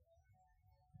question.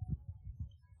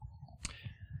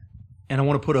 And I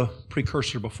want to put a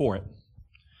precursor before it.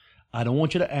 I don't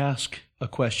want you to ask a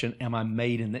question, am I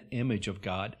made in the image of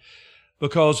God?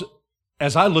 Because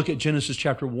as I look at Genesis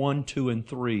chapter 1, 2, and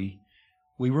 3,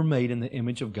 we were made in the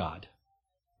image of God.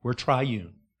 We're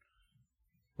triune.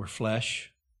 We're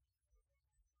flesh.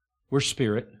 We're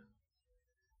spirit.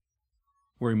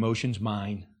 We're emotions,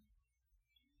 mind.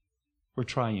 We're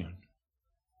triune.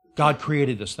 God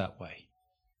created us that way.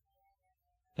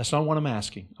 That's not what I'm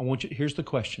asking. Here's the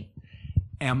question.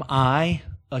 Am I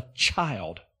a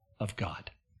child of God?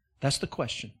 That's the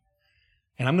question.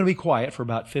 And I'm going to be quiet for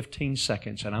about 15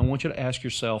 seconds, and I want you to ask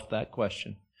yourself that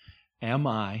question. Am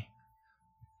I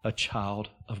a child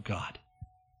of God?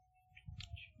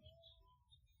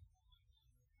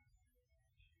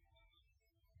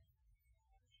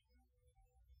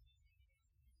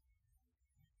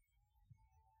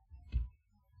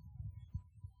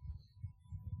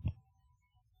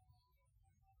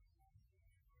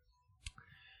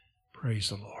 Praise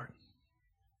the Lord.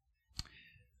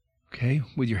 Okay,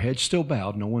 with your head still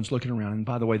bowed, no one's looking around. And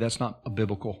by the way, that's not a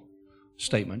biblical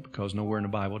statement because nowhere in the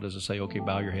Bible does it say, okay,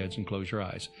 bow your heads and close your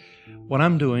eyes. What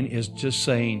I'm doing is just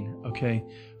saying, okay,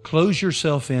 close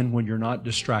yourself in when you're not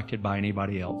distracted by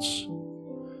anybody else.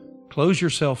 Close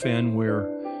yourself in where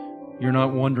you're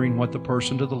not wondering what the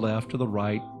person to the left, to the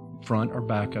right, front, or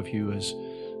back of you is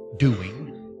doing.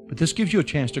 But this gives you a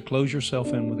chance to close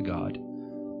yourself in with God.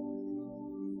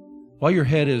 While your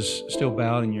head is still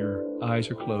bowed and your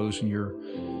eyes are closed and you're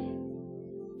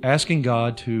asking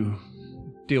God to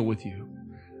deal with you.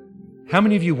 How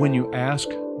many of you, when you ask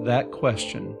that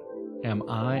question, am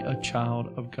I a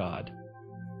child of God?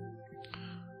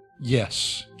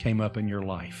 Yes, came up in your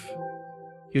life.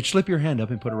 You'd slip your hand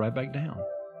up and put it right back down.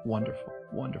 Wonderful,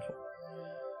 wonderful.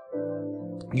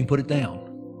 You can put it down.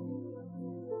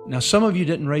 Now, some of you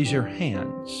didn't raise your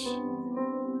hands.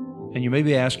 And you may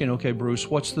be asking, okay, Bruce,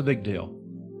 what's the big deal?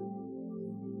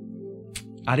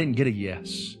 I didn't get a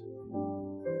yes.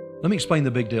 Let me explain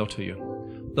the big deal to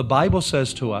you. The Bible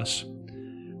says to us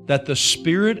that the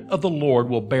Spirit of the Lord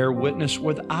will bear witness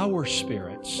with our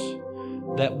spirits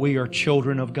that we are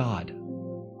children of God.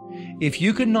 If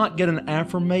you could not get an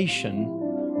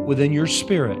affirmation within your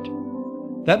spirit,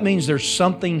 that means there's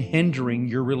something hindering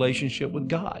your relationship with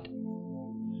God.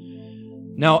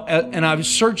 Now, and I've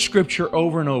searched Scripture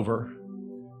over and over.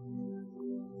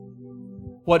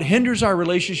 What hinders our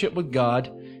relationship with God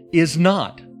is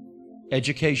not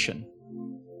education,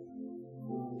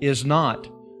 is not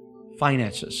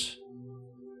finances.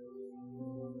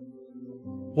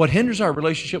 What hinders our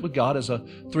relationship with God is a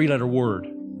 3-letter word: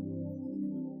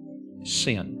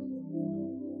 sin.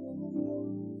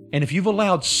 And if you've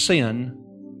allowed sin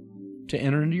to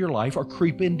enter into your life or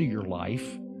creep into your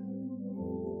life,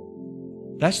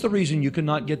 that's the reason you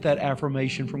cannot get that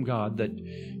affirmation from God that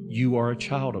you are a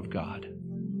child of God.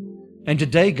 And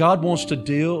today God wants to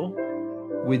deal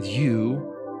with you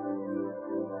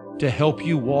to help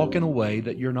you walk in a way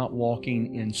that you're not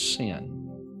walking in sin,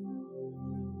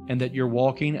 and that you're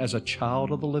walking as a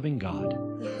child of the living God,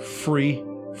 free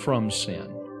from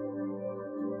sin.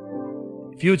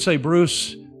 If you would say,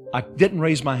 Bruce, I didn't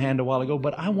raise my hand a while ago,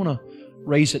 but I want to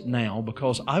raise it now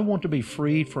because I want to be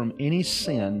freed from any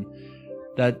sin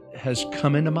that has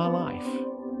come into my life.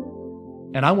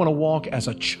 And I want to walk as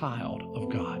a child of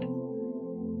God.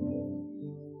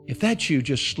 If that's you,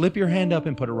 just slip your hand up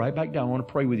and put it right back down. I want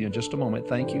to pray with you in just a moment.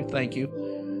 Thank you, thank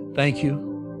you, thank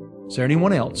you. Is there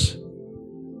anyone else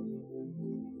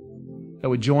that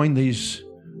would join these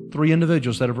 3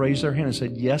 individuals that have raised their hand and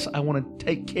said, yes, I want to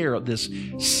take care of this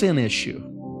sin issue?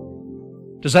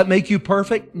 Does that make you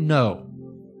perfect? No.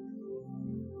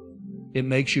 It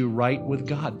makes you right with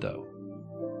God, though.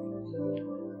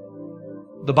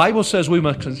 The Bible says we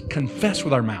must confess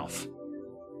with our mouth,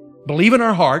 believe in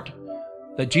our heart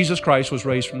that Jesus Christ was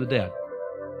raised from the dead.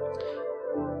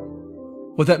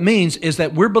 What that means is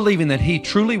that we're believing that He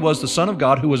truly was the Son of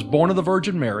God who was born of the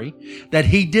Virgin Mary, that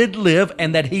He did live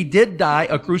and that He did die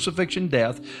a crucifixion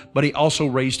death, but He also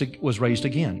was raised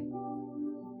again.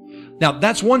 Now,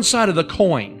 that's one side of the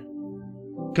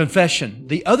coin, confession.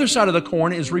 The other side of the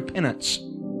coin is repentance.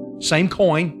 Same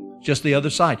coin, just the other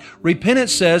side.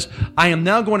 Repentance says, I am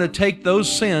now going to take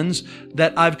those sins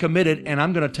that I've committed and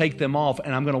I'm going to take them off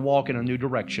and I'm going to walk in a new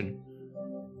direction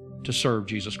to serve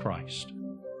Jesus Christ.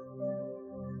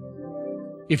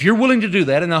 If you're willing to do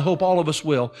that, and I hope all of us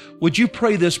will, would you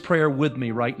pray this prayer with me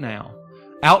right now?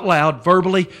 Out loud,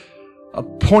 verbally, a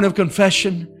point of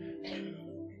confession,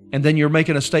 and then you're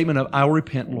making a statement of, I'll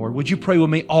repent, Lord. Would you pray with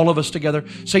me, all of us together?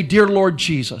 Say, Dear Lord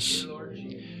Jesus,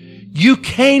 you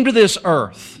came to this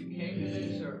earth.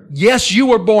 Yes, you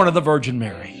were born of the Virgin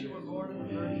Mary.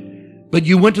 But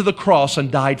you went to the cross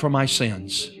and died for my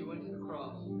sins.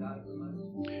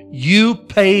 You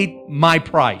paid my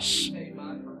price.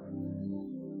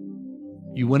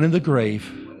 You went in the grave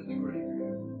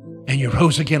and you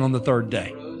rose again on the 3rd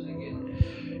day.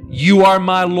 You are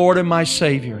my Lord and my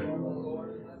Savior.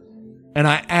 And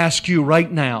I ask you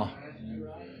right now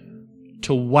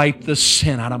to wipe the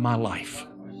sin out of my life.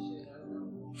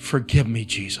 Forgive me,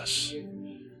 Jesus.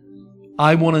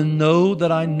 I want to know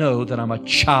that I'm a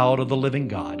child of the living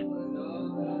God.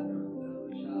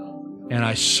 And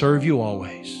I serve you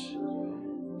always.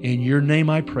 In your name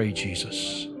I pray,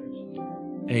 Jesus.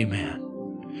 Amen.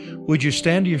 Would you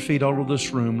stand to your feet all over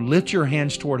this room? Lift your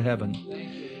hands toward heaven.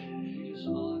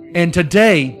 And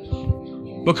today,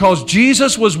 because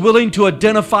Jesus was willing to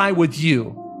identify with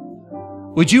you,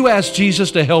 would you ask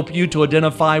Jesus to help you to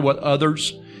identify with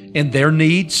others and their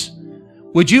needs?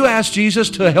 Would you ask Jesus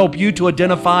to help you to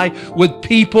identify with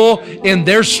people in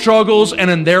their struggles and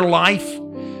in their life?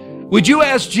 Would you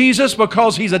ask Jesus,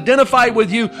 because He's identified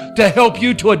with you, to help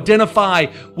you to identify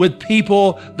with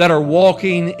people that are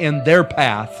walking in their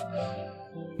path?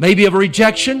 Maybe of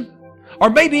rejection, or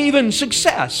maybe even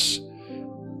success.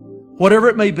 Whatever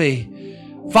it may be.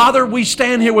 Father, we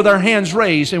stand here with our hands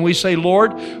raised and we say,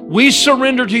 Lord, we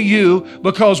surrender to You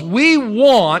because we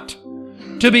want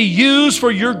to be used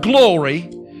for Your glory.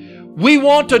 We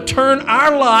want to turn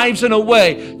our lives in a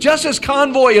way, just as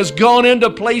Convoy has gone into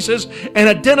places and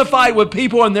identified with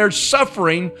people and their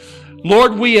suffering.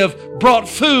 Lord, we have brought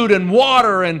food and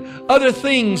water and other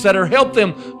things that are helped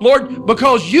them. Lord,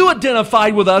 because You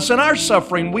identified with us in our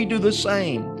suffering, we do the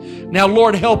same. Now,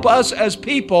 Lord, help us as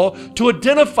people to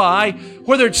identify,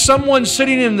 whether it's someone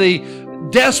sitting in the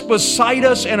desk beside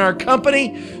us in our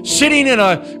company, sitting in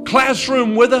a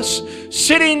classroom with us,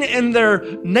 sitting in their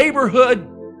neighborhood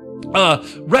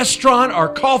restaurant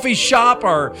or coffee shop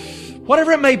or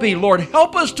whatever it may be. Lord,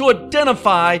 help us to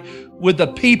identify with the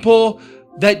people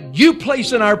that You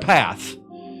place in our path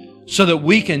so that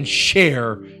we can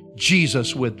share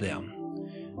Jesus with them.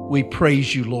 We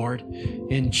praise You, Lord,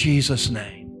 in Jesus'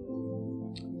 name.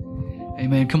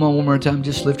 Amen. Come on, one more time.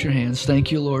 Just lift your hands.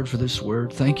 Thank You, Lord, for this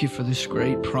word. Thank You for this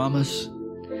great promise.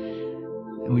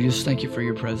 And we just thank You for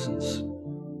Your presence.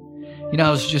 You know,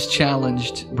 I was just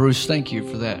challenged. Bruce, thank you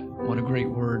for that. What a great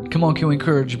word. Come on, can we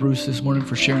encourage Bruce this morning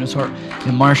for sharing his heart?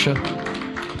 And Marcia,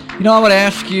 you know, I would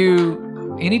ask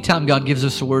you, anytime God gives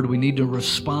us a word, we need to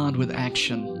respond with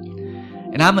action.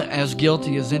 And I'm as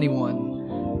guilty as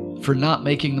anyone for not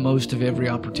making the most of every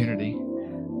opportunity.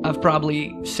 I've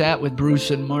probably sat with Bruce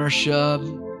and Marcia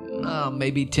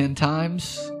maybe 10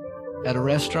 times at a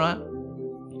restaurant.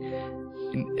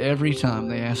 And every time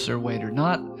they ask their waiter,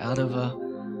 not out of a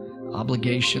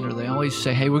obligation, or they always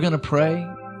say, hey, we're going to pray,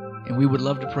 and we would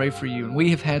love to pray for you. And we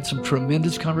have had some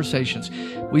tremendous conversations.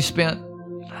 We spent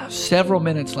several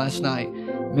minutes last night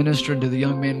ministering to the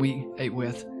young man we ate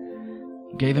with.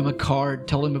 Gave him a card,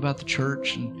 told him about the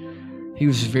church, and he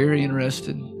was very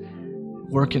interested.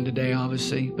 Working today,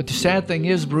 obviously. But the sad thing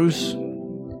is, Bruce,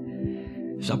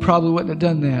 is I probably wouldn't have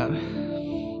done that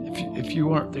if you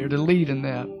weren't there to lead in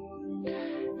that.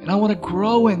 And I want to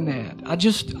grow in that.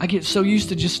 I get so used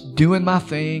to just doing my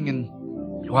thing, and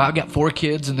well, I got 4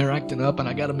 kids and they're acting up and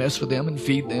I got to mess with them and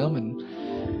feed them.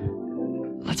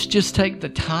 And let's just take the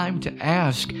time to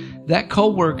ask that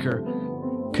coworker,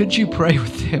 could you pray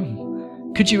with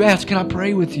them? Could you ask, can I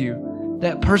pray with you?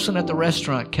 That person at the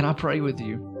restaurant, can I pray with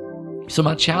you? So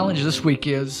my challenge this week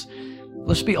is,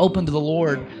 let's be open to the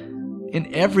Lord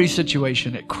in every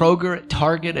situation, at Kroger, at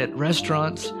Target, at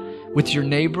restaurants, with your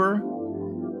neighbor.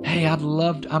 Hey,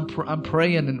 I'm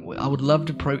praying, and I would love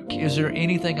to pray. Is there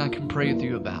anything I can pray with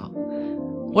you about?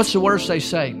 What's the worst they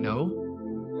say?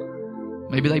 No.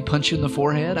 Maybe they punch you in the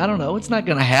forehead. I don't know. It's not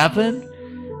going to happen.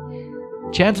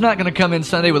 Chad's not going to come in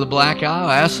Sunday with a black eye.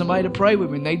 I asked somebody to pray with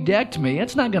me, and they decked me.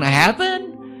 It's not going to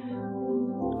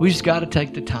happen. We just got to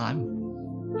take the time.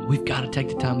 We've got to take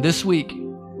the time. This week,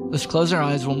 let's close our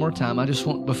eyes one more time. I just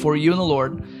want, before you and the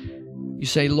Lord, you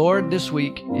say, Lord, this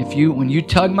week, when you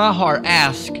tug my heart,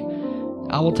 ask.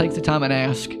 I will take the time and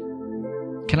ask,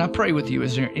 can I pray with you?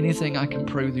 Is there anything I can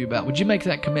pray with you about? Would you make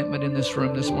that commitment in this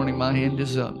room this morning? My hand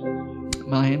is up.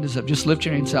 My hand is up. Just lift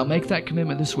your hand and say, I'll make that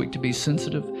commitment this week to be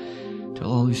sensitive to the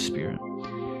Holy Spirit.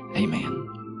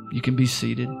 Amen. You can be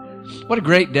seated. What a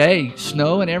great day.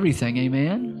 Snow and everything.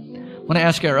 Amen. I want to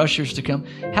ask our ushers to come.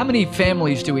 How many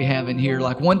families do we have in here?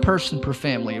 Like one person per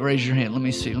family. Raise your hand. Let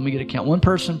me see. Let me get a count. One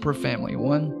person per family.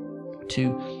 1,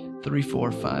 2, 3,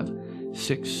 4, 5,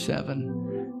 6,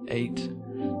 7, 8,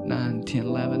 9, 10,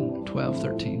 11, 12,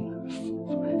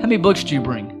 13. How many books do you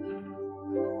bring?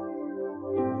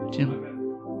 10.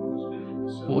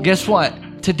 Well, guess what?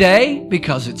 Today,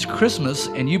 because it's Christmas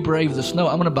and you brave the snow,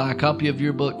 I'm going to buy a copy of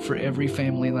your book for every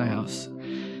family in the house.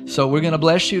 So we're going to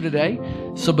bless you today.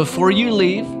 So before you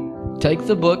leave, take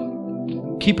the book,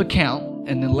 keep a count,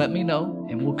 and then let me know,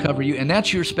 and we'll cover you. And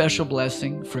that's your special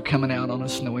blessing for coming out on a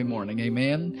snowy morning.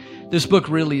 Amen? This book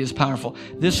really is powerful.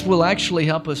 This will actually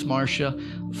help us, Marcia,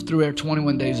 through our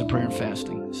 21 days of prayer and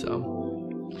fasting.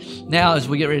 So now as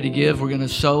we get ready to give, we're going to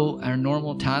sow our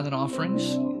normal tithe and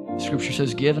offerings. Scripture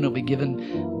says give, and it'll be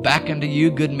given back unto you,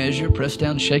 good measure, pressed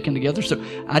down, shaken together. So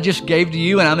I just gave to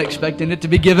you, and I'm expecting it to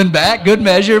be given back, good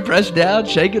measure, pressed down,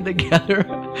 shaken together,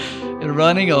 and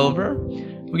running over.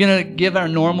 We're going to give our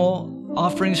normal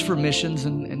offerings for missions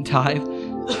and tithe.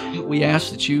 We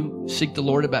ask that you seek the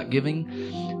Lord about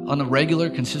giving on a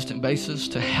regular, consistent basis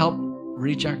to help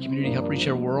reach our community, help reach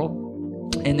our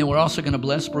world. And then we're also going to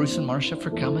bless Bruce and Marcia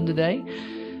for coming today.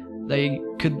 They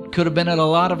could have been at a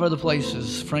lot of other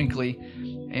places, frankly,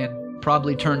 and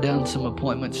probably turned down some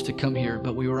appointments to come here,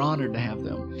 but we were honored to have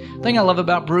them. The thing I love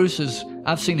about Bruce is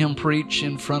I've seen him preach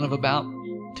in front of about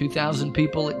 2,000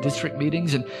 people at district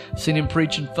meetings and seen him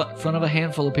preach in front of a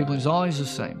handful of people. He's always the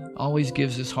same. Always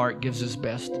gives his heart, gives his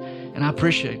best. And I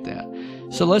appreciate that.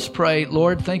 So let's pray.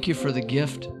 Lord, thank you for the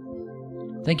gift.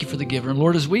 Thank you for the giver. And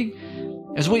Lord, as we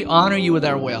honor you with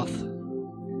our wealth,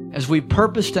 as we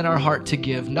purposed in our heart to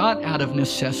give, not out of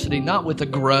necessity, not with a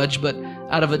grudge, but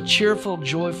out of a cheerful,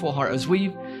 joyful heart, as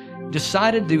we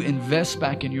decided to invest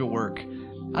back in your work,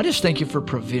 I just thank you for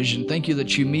provision. Thank you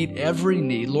that you meet every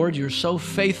need. Lord, you're so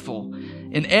faithful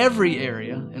in every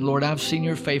area. And Lord, I've seen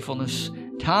your faithfulness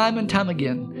time and time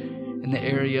again in the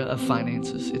area of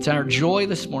finances. It's our joy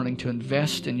this morning to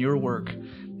invest in your work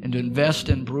and to invest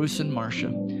in Bruce and Marcia.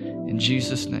 In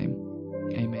Jesus' name,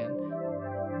 amen.